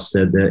anything else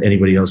that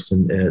anybody else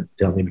can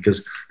tell me,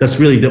 because that's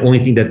really the only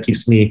thing that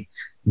keeps me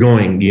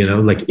going,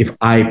 like if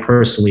I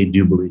personally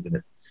do believe in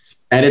it.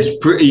 And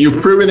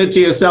you've proven it to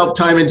yourself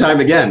time and time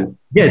again.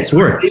 Yeah, it's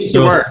worked. It seems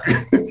to work.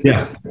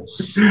 Yeah.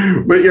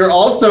 But you're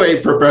also a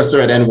professor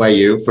at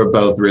NYU for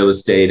both real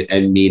estate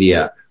and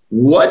media.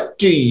 What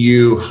do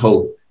you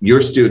hope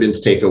your students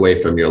take away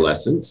from your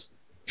lessons?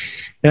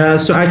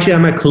 So actually,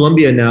 I'm at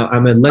Columbia now.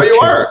 I'm a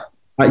lecturer.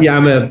 Oh, you are?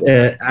 I'm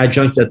an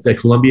adjunct at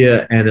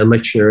Columbia and a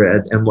lecturer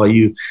at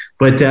NYU.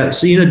 But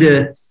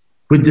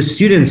with the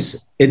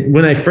students,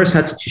 when I first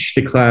had to teach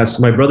the class,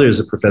 my brother is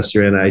a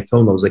professor, and I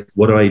told him, I was like,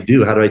 what do I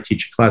do? How do I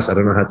teach a class? I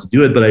don't know how to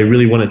do it, but I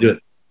really want to do it.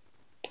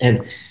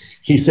 And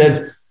he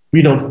said,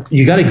 you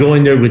got to go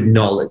in there with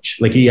knowledge.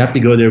 Like you have to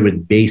go there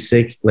with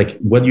basic, like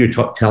what you're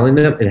telling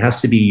them, it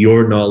has to be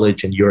your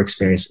knowledge and your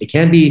experience. It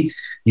can't be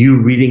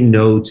you reading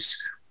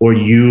notes or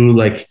you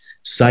like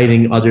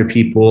citing other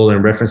people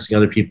and referencing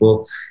other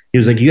people. He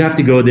was like, you have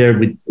to go there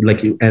with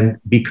and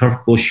be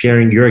comfortable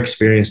sharing your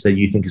experience that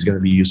you think is going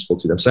to be useful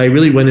to them. So I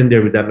really went in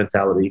there with that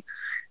mentality.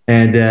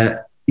 And,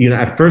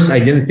 at first I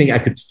didn't think I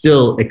could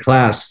fill a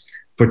class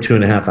for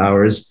 2.5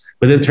 hours,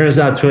 but then it turns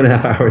out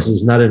 2.5 hours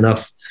is not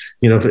enough.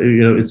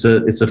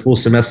 It's a full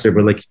semester,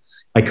 but like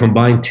I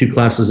combine 2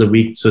 classes a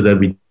week so that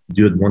we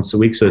do it once a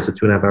week. So it's a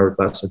 2.5 hour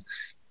class.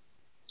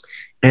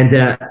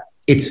 And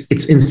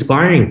it's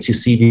inspiring to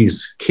see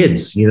these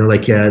kids,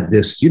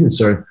 the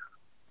students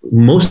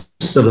most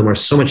of them are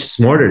so much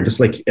smarter, just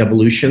like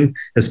evolution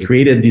has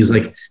created these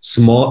like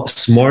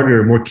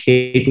smarter, more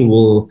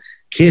capable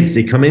kids.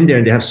 They come in there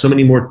and they have so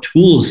many more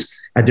tools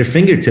at their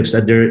fingertips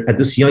at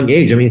this young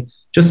age. I mean,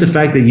 just the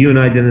fact that you and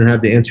I didn't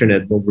have the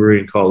internet when we were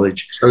in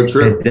college. So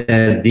true.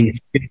 And these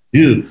kids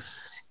do.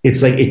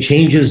 It's like, it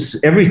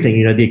changes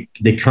everything.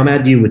 They come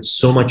at you with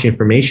so much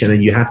information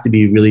and you have to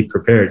be really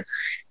prepared.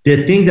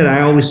 The thing that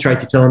I always try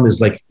to tell them is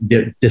like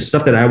the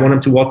stuff that I want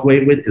them to walk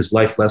away with is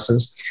life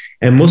lessons.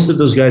 And most of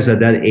those guys at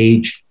that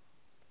age,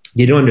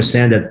 they don't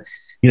understand that,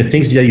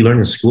 things that you learn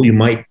in school, you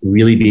might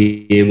really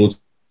be able to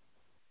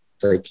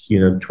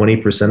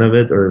 20% of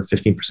it or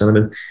 15% of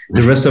it.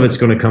 The rest of it's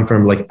going to come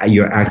from like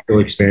your actual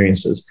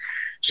experiences.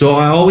 So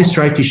I always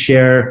try to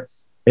share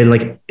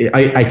like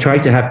I try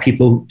to have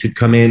people to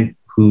come in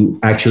who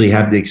actually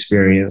have the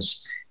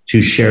experience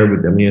to share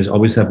with them. You know,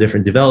 always have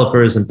different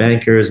developers and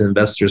bankers and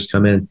investors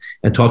come in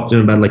and talk to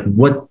them about like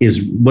what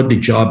the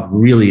job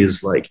really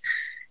is like.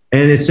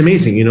 And it's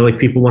amazing, you know, like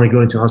people want to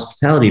go into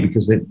hospitality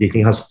because they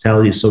think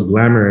hospitality is so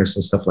glamorous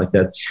and stuff like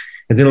that.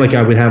 And then like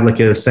I would have like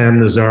a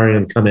Sam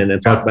Nazarian come in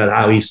and talk about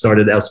how he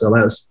started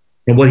SLS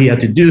and what he had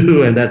to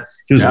do and that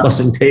he was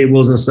bussing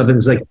tables and stuff. And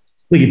it's like,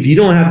 look, if you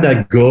don't have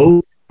that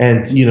go,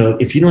 and you know,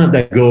 if you don't have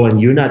that go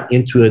and you're not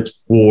into it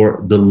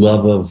for the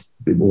love of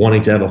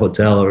wanting to have a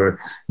hotel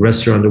or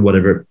restaurant or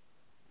whatever,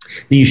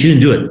 then you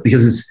shouldn't do it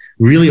because it's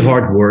really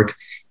hard work.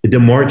 The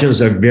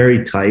margins are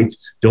very tight.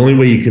 The only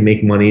way you can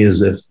make money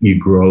is if you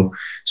grow.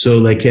 So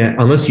like,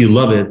 unless you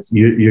love it,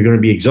 you're going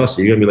to be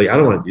exhausted. You're going to be like, I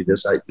don't want to do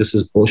this. This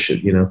is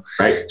bullshit, you know?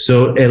 Right.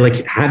 So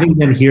like having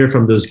them hear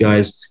from those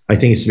guys, I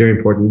think it's very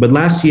important. But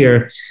last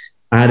year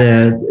I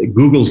had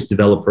Google's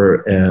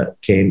developer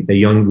came, a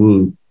young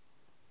Wu,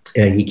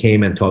 he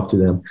came and talked to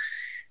them.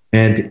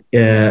 And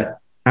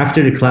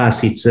after the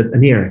class, he said,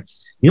 Amir,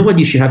 you know what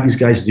you should have these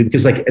guys do?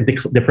 Because like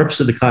the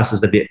purpose of the class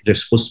is that they're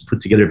supposed to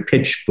put together a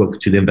pitch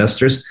book to the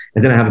investors.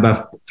 And then I have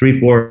about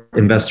 3-4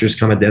 investors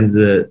come at the end of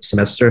the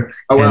semester.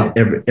 Oh, wow.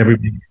 And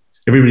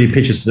everybody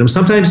pitches to them.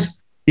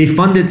 Sometimes they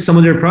funded some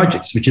of their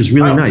projects, which is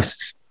really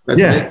nice.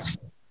 That's nice.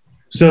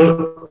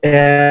 So,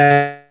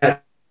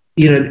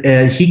 you know,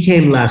 he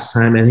came last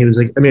time and he was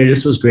like, Amir,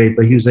 this was great.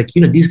 But he was like,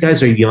 you know, these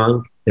guys are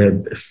young,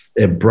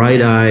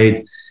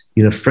 bright-eyed,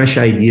 you know, fresh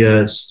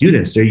idea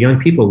students. They're young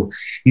people.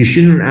 You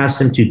shouldn't ask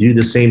them to do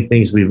the same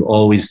things we've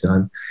always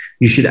done.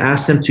 You should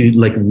ask them to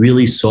like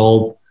really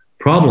solve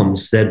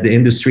problems that the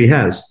industry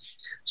has.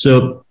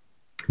 So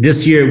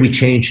this year we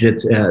changed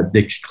it,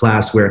 the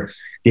class where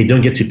they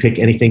don't get to pick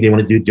anything they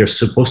want to do. They're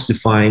supposed to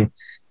find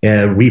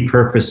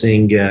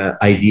repurposing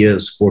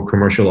ideas for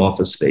commercial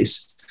office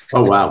space.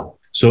 Oh, wow.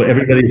 So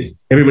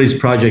everybody's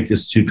project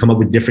is to come up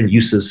with different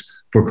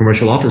uses for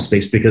commercial office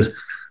space because,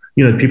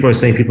 you know, people are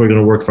saying people are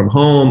going to work from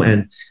home,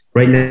 and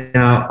right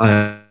now,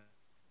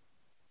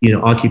 you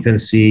know,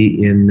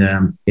 occupancy in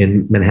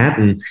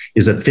Manhattan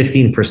is at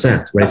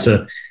 15%, right?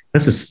 So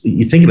that's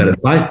you think about it,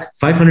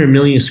 500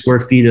 million square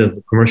feet of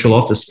commercial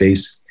office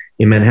space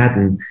in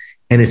Manhattan,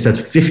 and it's at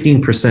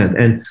 15%.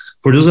 And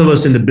for those of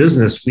us in the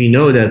business, we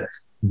know that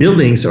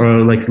buildings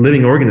are like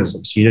living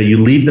organisms. You know,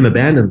 you leave them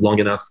abandoned long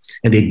enough,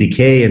 and they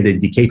decay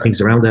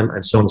things around them,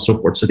 and so on and so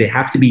forth. So they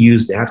have to be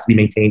used, they have to be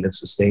maintained and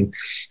sustained.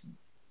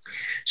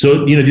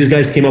 So, you know, these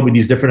guys came up with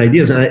these different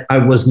ideas, and I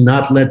was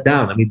not let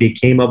down. I mean, they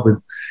came up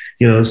with,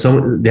 you know,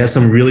 they have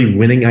some really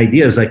winning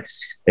ideas. Like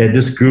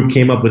this group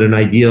came up with an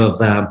idea of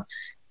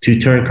to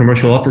turn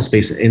commercial office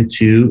space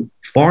into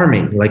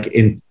farming, like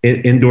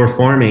indoor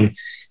farming,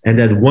 and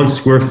that 1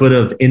 square foot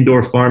of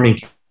indoor farming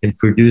can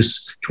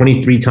produce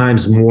 23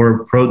 times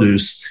more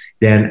produce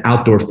than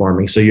outdoor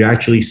farming. So you're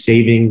actually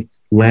saving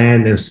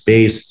land and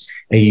space,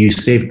 and you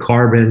save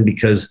carbon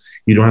because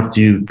you don't have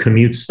to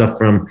commute stuff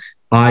from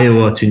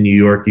Iowa to New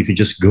York. You could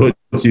just go to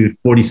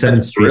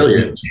 47th Street.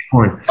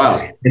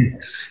 Wow.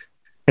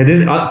 And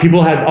then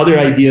people had other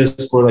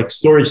ideas for like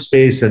storage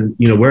space and,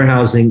 you know,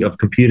 warehousing of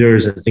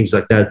computers and things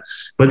like that.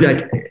 But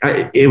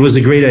it was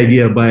a great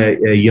idea by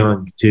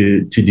Young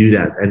to do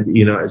that. And,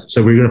 you know,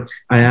 so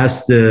I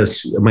asked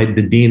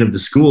the dean of the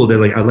school, they're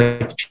like, I'd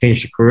like to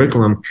change the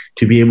curriculum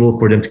to be able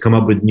for them to come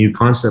up with new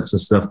concepts and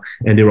stuff.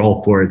 And they were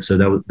all for it. So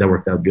that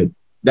worked out good.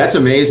 That's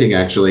amazing,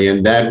 actually.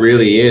 And that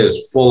really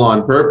is full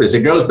on purpose.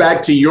 It goes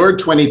back to your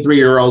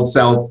 23-year-old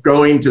self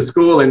going to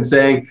school and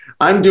saying,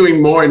 I'm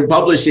doing more in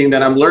publishing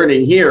than I'm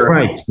learning here.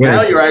 Right.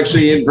 Now you're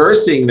actually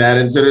inversing that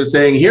instead of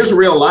saying, here's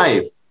real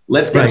life.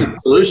 Let's get to the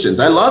solutions.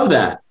 I love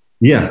that.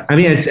 Yeah. I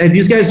mean, and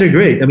these guys are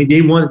great. I mean,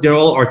 they're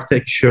all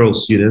architectural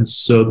students.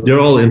 So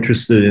they're all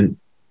interested in,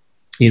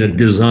 you know,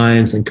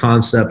 designs and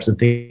concepts and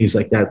things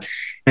like that.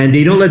 And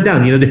they don't let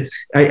down. You know,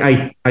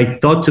 I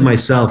thought to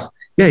myself,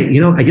 yeah,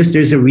 you know, I guess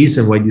there's a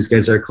reason why these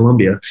guys are at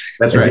Columbia.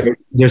 That's right.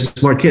 They're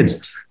smart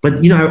kids.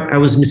 But, you know, I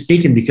was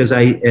mistaken because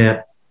I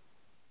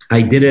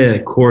did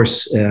a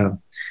course it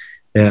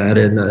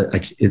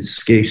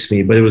escapes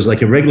me, but it was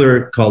like a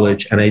regular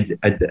college. And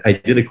I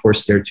did a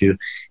course there too.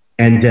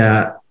 And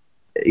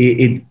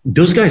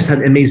those guys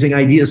had amazing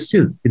ideas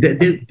too.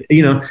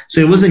 You know,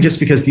 so it wasn't just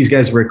because these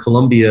guys were at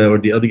Columbia or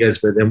the other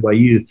guys were at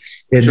NYU.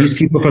 And these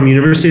people from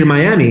University of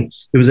Miami,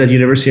 it was at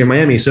University of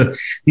Miami. So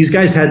these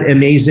guys had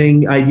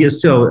amazing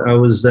ideas too. I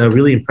was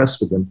really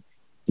impressed with them.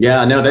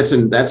 Yeah, no,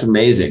 that's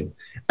amazing.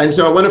 And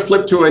so I want to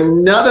flip to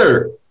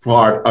another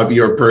part of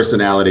your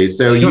personality.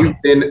 So you've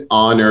been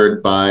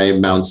honored by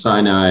Mount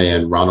Sinai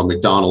and Ronald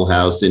McDonald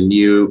House, and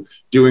you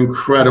do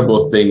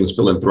incredible things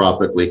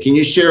philanthropically. Can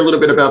you share a little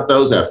bit about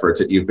those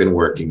efforts that you've been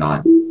working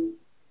on?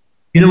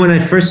 You know, when I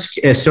first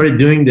started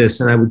doing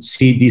this and I would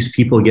see these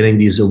people getting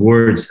these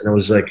awards, and I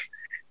was like,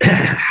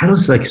 how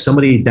does like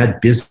somebody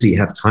that busy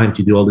have time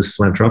to do all this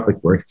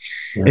philanthropic work?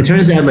 Yeah. It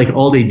turns out like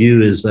all they do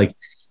is like,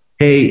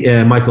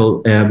 hey,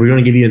 Michael, we're going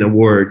to give you an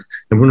award,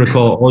 and we're going to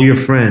call all your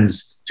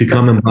friends to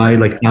come and buy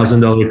like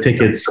 $1,000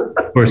 tickets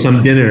for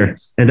some dinner,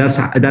 and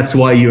that's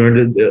why you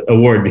earned the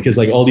award, because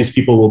like all these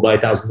people will buy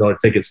 $1,000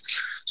 tickets.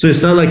 So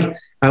it's not like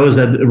I was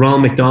at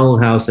Ronald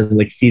McDonald House and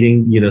like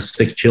feeding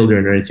sick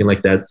children or anything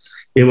like that.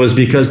 It was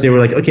because they were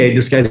like, okay,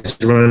 this guy's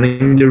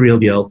running the real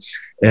deal.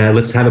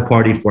 Let's have a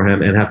party for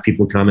him and have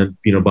people come and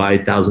buy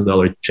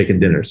 $1,000 chicken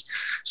dinners.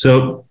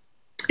 So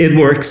it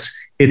works.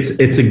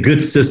 It's a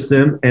good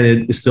system and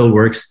it still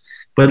works.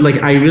 But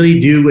like I really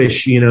do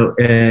wish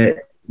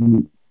later,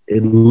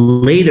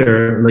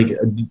 like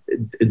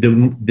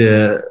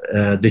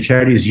the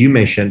charities you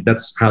mentioned,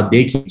 that's how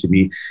they came to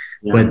be.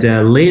 Yeah.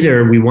 But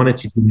later we wanted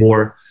to do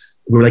more.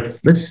 We were like,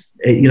 let's,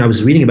 I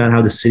was reading about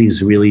how the city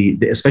is really,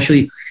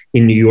 especially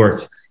in New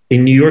York.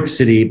 In New York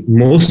City,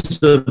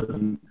 most of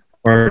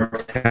our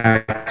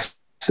taxes,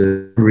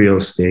 real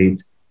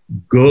estate,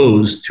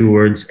 goes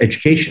towards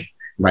education.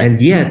 Right. And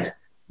yet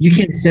you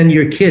can't send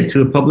your kid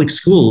to a public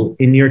school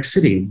in New York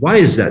City. Why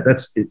is that?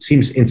 It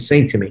seems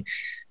insane to me.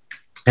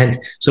 And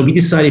so we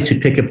decided to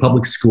pick a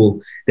public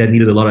school that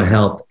needed a lot of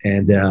help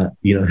and,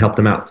 help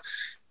them out.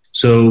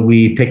 So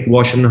we picked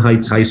Washington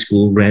Heights High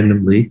School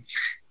randomly.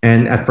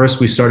 And at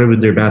first we started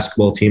with their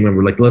basketball team and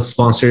we're like, let's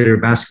sponsor their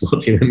basketball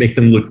team and make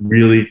them look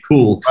really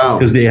cool. Wow.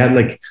 Because they had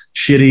like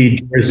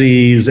shitty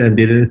jerseys and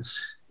they didn't,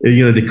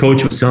 the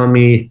coach was telling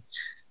me,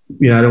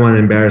 I don't want to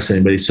embarrass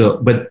anybody. So,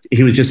 but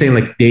he was just saying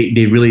like,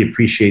 they really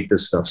appreciate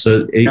this stuff.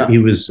 So he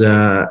was,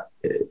 so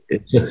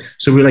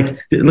we're like,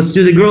 let's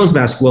do the girls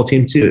basketball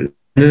team too.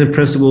 And then the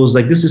principal was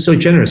like, this is so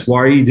generous. Why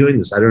are you doing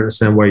this? I don't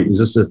understand why. Is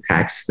this a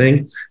tax thing?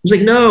 He was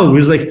like, no. He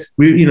was like,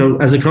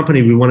 as a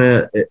company,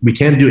 we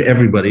can't do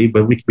everybody,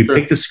 but we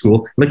picked a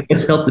school. Like,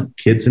 let's help the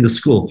kids in the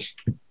school.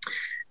 And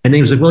then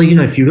he was like, well,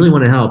 if you really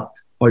want to help,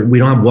 we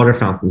don't have water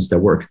fountains that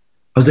work.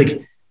 I was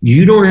like,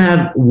 you don't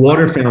have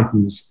water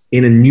fountains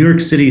in a New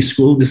York City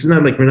school. This is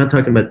not like, we're not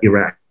talking about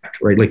Iraq,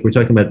 right? Like we're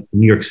talking about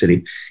New York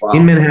City. Wow.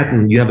 In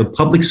Manhattan, you have a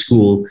public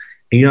school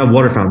and you have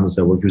water fountains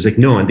that work. He was like,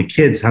 no, and the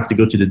kids have to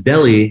go to the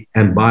deli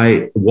and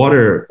buy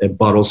water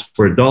bottles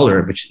for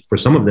 $1, which for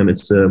some of them,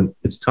 it's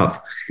tough.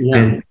 Yeah.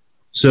 And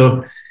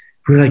so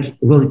we're like,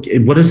 well,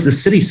 what does the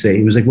city say?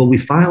 He was like, well, we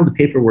filed the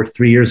paperwork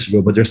 3 years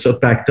ago, but they're so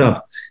backed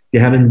up. They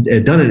haven't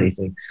done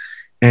anything.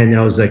 And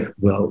I was like,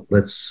 well,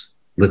 let's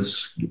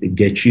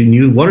get you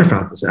new water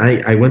fountains.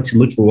 And I went to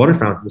look for water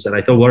fountains and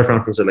I thought water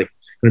fountains are like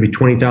going to be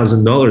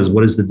 $20,000.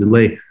 What is the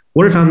delay?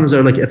 Water fountains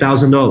are like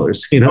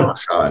 $1,000, Oh,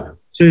 God.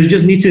 So you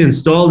just need to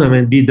install them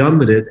and be done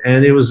with it.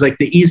 And it was like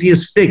the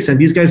easiest fix. And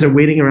these guys are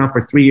waiting around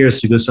for 3 years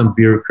to go some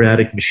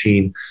bureaucratic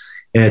machine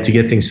to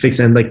get things fixed.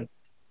 And like,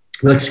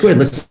 we're like, screw it.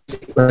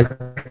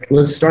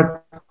 Let's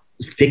start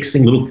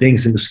fixing little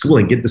things in the school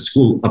and get the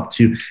school up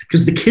to,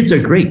 because the kids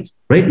are great,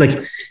 right?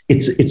 Like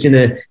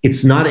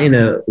it's not in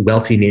a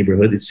wealthy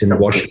neighborhood. It's in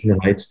Washington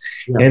Heights.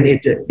 Yeah. And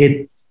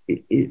it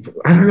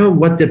I don't know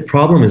what the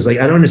problem is. Like,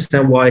 I don't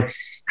understand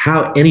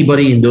how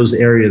anybody in those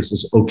areas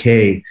is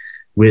okay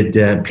with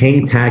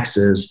paying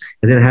taxes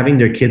and then having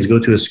their kids go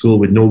to a school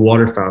with no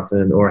water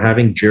fountain or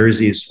having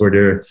jerseys for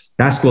their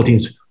basketball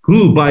teams,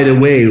 who, by the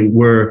way,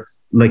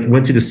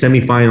 went to the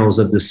semifinals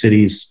of the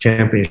city's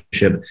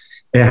championship,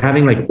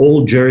 having like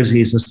old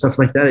jerseys and stuff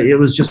like that. It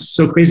was just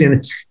so crazy.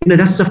 And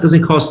that stuff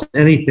doesn't cost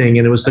anything.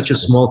 And it was such a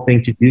small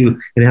thing to do.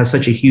 And it has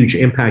such a huge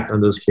impact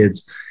on those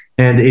kids.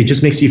 And it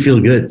just makes you feel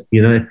good,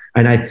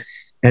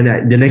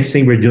 And the next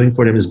thing we're doing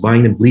for them is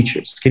buying them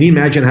bleachers. Can you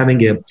imagine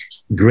having a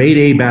grade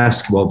A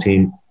basketball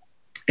team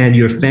and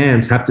your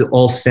fans have to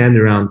all stand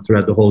around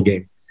throughout the whole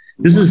game?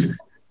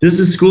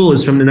 This school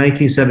is from the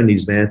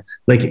 1970s, man.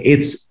 Like,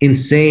 it's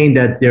insane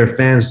that their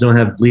fans don't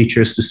have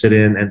bleachers to sit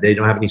in and they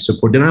don't have any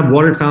support. They don't have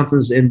water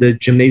fountains in the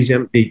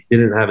gymnasium. They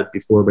didn't have it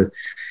before, but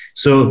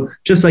so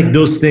just like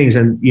those things.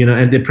 And,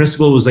 and the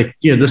principal was like,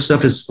 this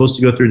stuff is supposed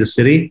to go through the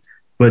city,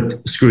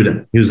 but screw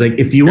them. He was like,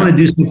 if you want to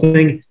do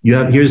something,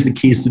 here's the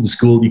keys to the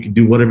school. You can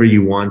do whatever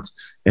you want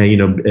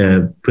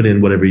and, put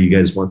in whatever you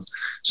guys want.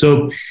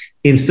 So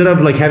instead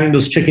of like having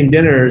those chicken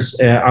dinners,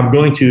 I'm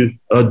going to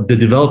the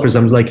developers.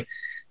 I'm like,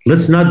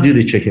 let's not do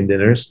the chicken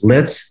dinners.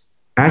 Let's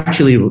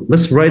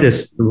write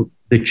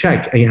the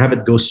check and have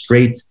it go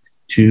straight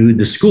to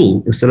the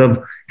school instead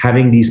of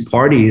having these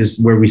parties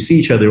where we see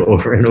each other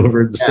over and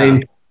over. The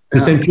same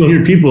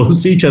 200 people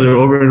see each other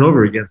over and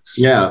over again.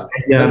 Yeah.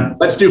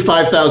 Let's do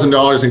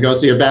 $5,000 and go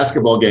see a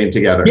basketball game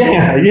together.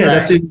 Yeah. Right.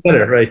 That's even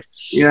better. Right.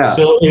 Yeah.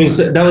 So and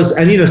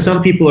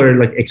some people are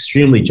like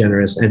extremely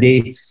generous and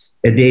they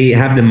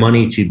have the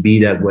money to be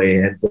that way.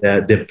 And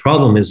the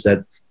problem is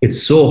that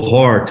it's so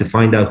hard to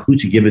find out who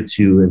to give it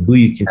to and who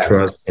you can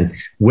trust and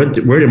where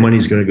the money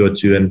is going to go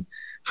to. And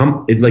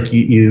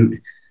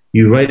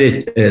you write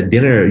a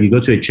dinner, you go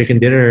to a chicken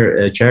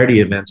dinner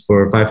charity event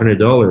for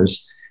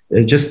 $500.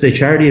 Just the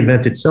charity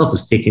event itself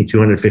is taking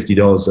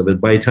 $250 of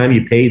it. By the time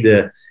you pay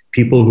the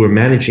people who are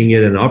managing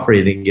it and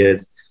operating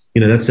it,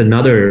 that's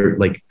another,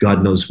 like,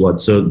 God knows what.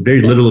 So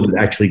very little of it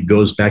actually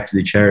goes back to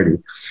the charity.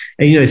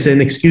 And, it's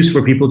an excuse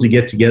for people to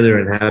get together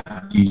and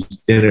have these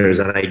dinners.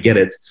 And I get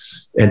it.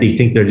 And they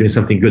think they're doing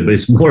something good, but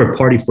it's more a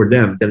party for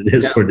them than it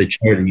is for the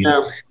charity.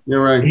 Yeah,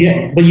 you're right.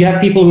 Yeah, but you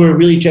have people who are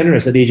really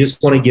generous and they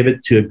just want to give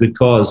it to a good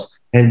cause.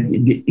 And,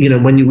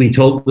 when we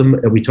told them,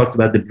 we talked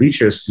about the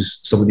bleachers to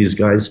some of these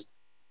guys,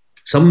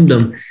 some of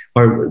them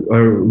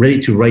are ready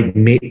to write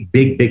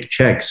big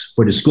checks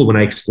for the school. When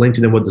I explained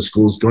to them what the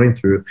school is going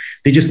through,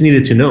 they just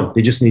needed to know.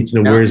 They just need to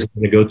know where is it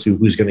going to go to,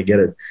 who's going to get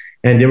it.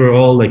 And they were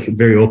all like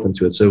very open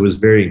to it. So it was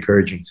very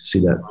encouraging to see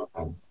that.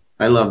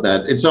 I love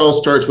that. It all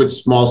starts with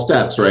small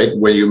steps, right?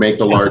 Where you make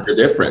the larger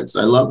difference.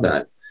 I love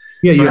that.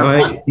 Yeah,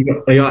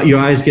 so your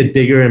eyes get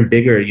bigger and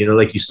bigger.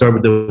 Like you start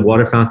with the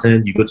water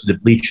fountain, you go to the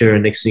bleacher,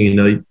 and next thing you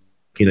know,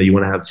 you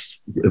want to have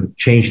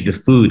change the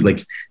food.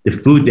 Like the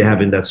food they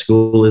have in that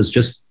school is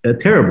just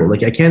terrible.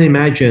 Like I can't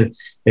imagine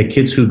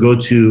kids who go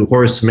to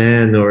Horace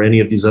Mann or any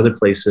of these other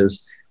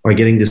places are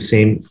getting the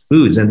same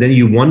foods. And then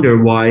you wonder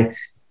why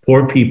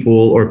poor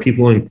people or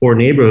people in poor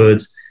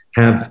neighborhoods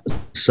have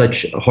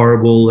such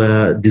horrible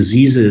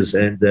diseases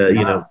and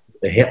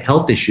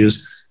health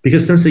issues,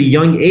 because since a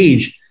young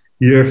age,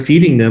 you're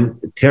feeding them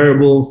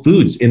terrible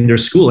foods in their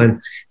school. And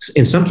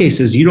in some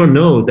cases, you don't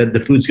know that the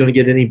food's going to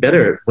get any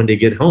better when they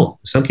get home.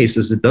 In some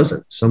cases, it doesn't.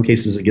 In some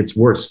cases, it gets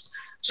worse.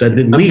 So at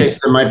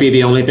least it might be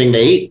the only thing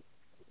they eat.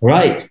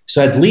 Right.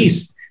 So at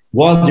least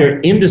while they're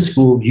in the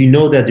school, you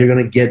know that they're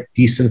going to get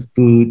decent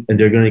food and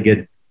they're going to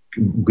get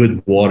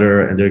good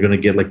water and they're going to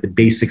get like the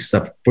basic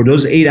stuff. For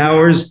those 8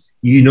 hours,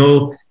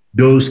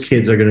 those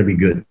kids are going to be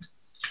good.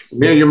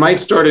 Yeah, you might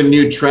start a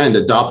new trend,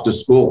 adopt a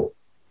school.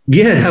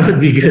 Yeah, that would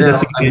be good.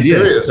 That's a good idea.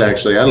 Serious,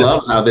 actually. I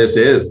love how this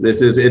is.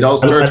 It all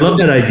starts. I love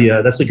that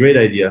idea. That's a great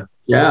idea.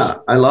 Yeah,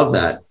 I love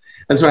that.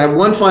 And so I have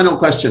one final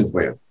question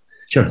for you.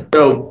 Sure.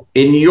 So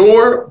in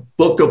your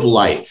book of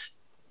life,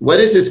 what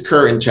is this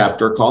current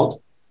chapter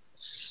called?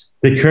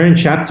 The current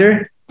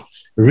chapter?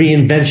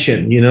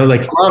 Reinvention.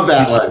 I love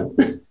that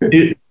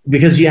one.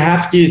 Because you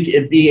have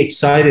to be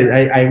excited.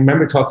 I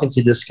remember talking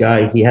to this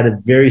guy. He had a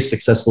very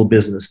successful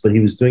business, but he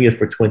was doing it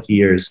for 20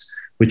 years,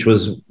 which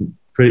was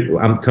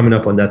I'm coming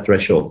up on that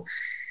threshold.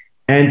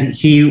 And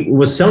he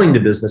was selling the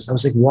business. I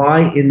was like,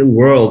 why in the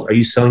world are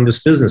you selling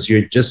this business?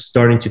 You're just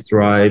starting to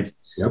thrive.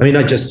 Yep. I mean,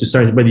 not just to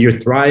start, but you're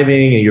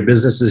thriving and your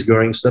business is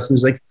growing stuff.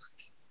 He's like,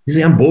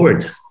 I'm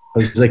bored.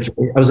 I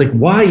was like,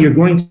 why? You're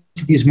going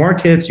to these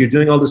markets, you're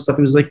doing all this stuff.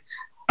 He was like,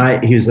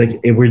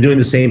 we're doing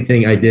the same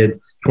thing I did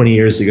 20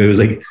 years ago. He was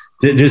like,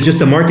 there's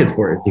just a market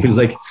for it. He was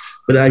like,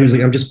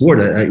 I'm just bored.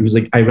 He was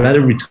like, I'd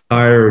rather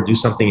retire or do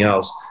something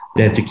else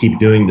than to keep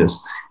doing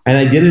this. And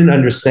I didn't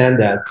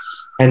understand that.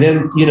 And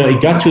then,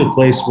 it got to a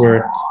place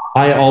where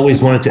I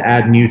always wanted to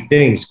add new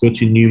things, go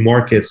to new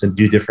markets and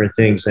do different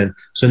things. And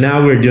so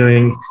now we're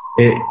doing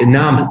it.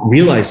 Now I'm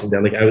realizing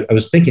that, like, I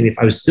was thinking, if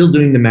I was still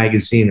doing the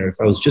magazine or if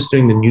I was just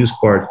doing the news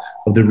part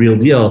of The Real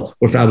Deal,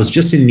 or if I was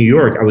just in New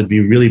York, I would be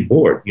really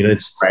bored.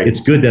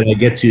 It's good that I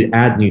get to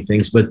add new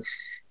things. But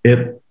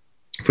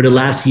for the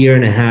last year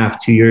and a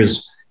half, 2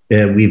 years,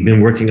 we've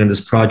been working on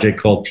this project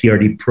called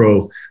TRD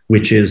Pro,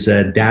 which is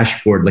a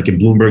dashboard, like a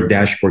Bloomberg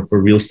dashboard for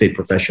real estate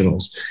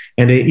professionals.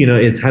 And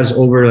it has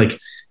over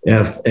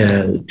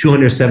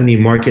 270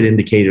 market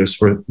indicators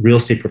for real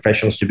estate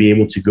professionals to be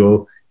able to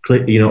go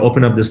click,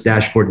 open up this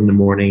dashboard in the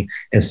morning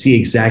and see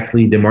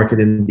exactly the market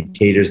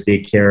indicators they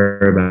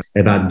care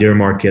about their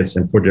markets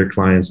and for their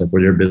clients and for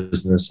their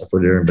business and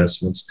for their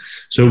investments.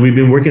 So we've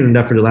been working on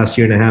that for the last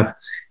year and a half.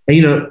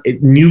 And,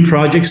 new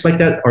projects like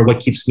that are what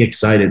keeps me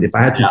excited. If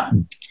I had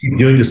to keep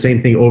doing the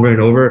same thing over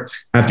and over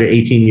after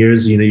 18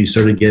 years, you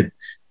sort of get,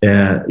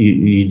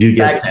 you do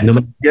get, no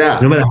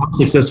matter how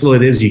successful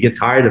it is, you get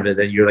tired of it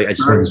and you're like, I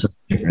just want to do something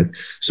different.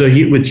 So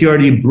with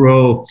TRD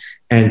Pro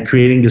and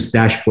creating this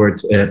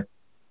dashboard,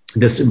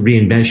 this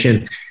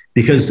reinvention,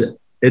 because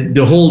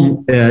the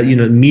whole,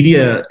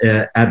 media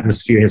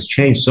atmosphere has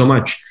changed so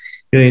much.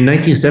 In the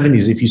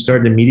 1970s, if you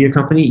started a media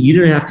company, you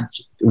didn't have to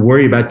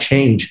worry about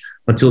change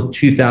until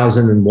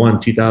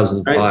 2001,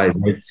 2005.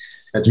 Right?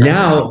 Right.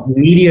 Now,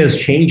 media is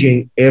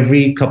changing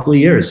every couple of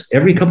years.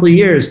 Every couple of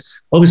years,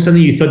 all of a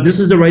sudden you thought this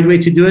is the right way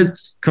to do it.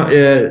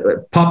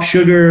 Pop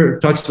Sugar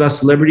talks about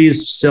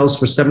celebrities, sells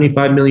for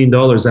 $75 million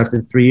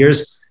after 3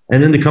 years.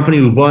 And then the company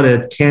who bought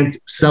it can't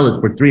sell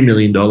it for $3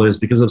 million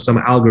because of some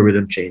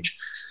algorithm change.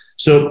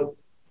 So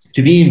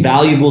to be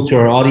invaluable to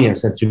our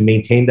audience and to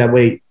maintain that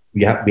way,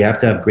 we have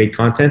to have great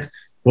content.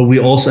 But we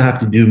also have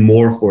to do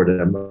more for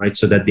them, right?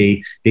 So that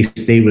they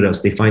stay with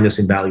us, they find us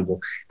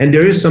invaluable. And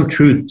there is some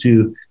truth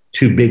to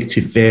too big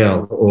to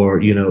fail,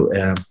 or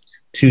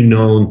too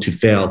known to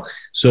fail.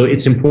 So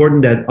it's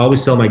important that I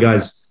always tell my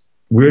guys,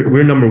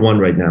 we're number one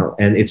right now,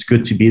 and it's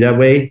good to be that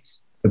way.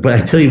 But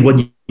I tell you what,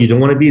 you don't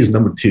want to be is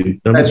number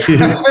two. Number two.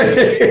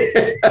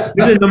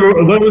 You're the number.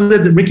 What was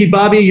it, Ricky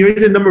Bobby? You're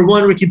the number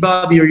one, Ricky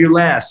Bobby, or you're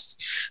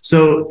last.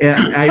 So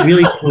I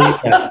really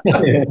believe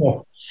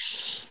that.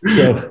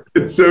 So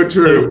it's so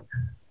true.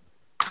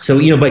 So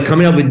by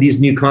coming up with these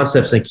new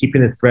concepts and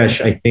keeping it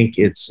fresh, I think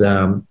it's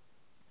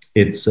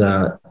it's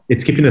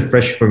keeping it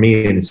fresh for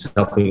me, and it's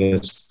helping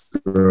us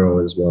grow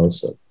as well.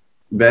 So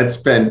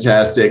that's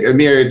fantastic.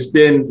 Amir, it's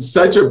been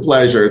such a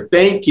pleasure.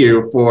 Thank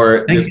you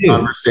for this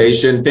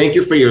conversation. Thank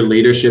you for your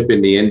leadership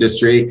in the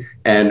industry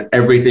and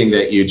everything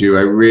that you do.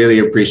 I really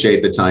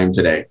appreciate the time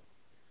today.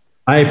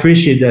 I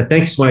appreciate that.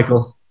 Thanks,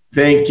 Michael.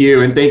 Thank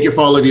you. And thank you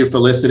for all of you for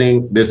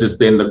listening. This has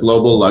been the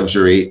Global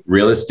Luxury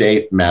Real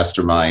Estate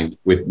Mastermind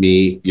with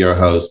me, your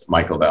host,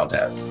 Michael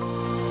Valdez.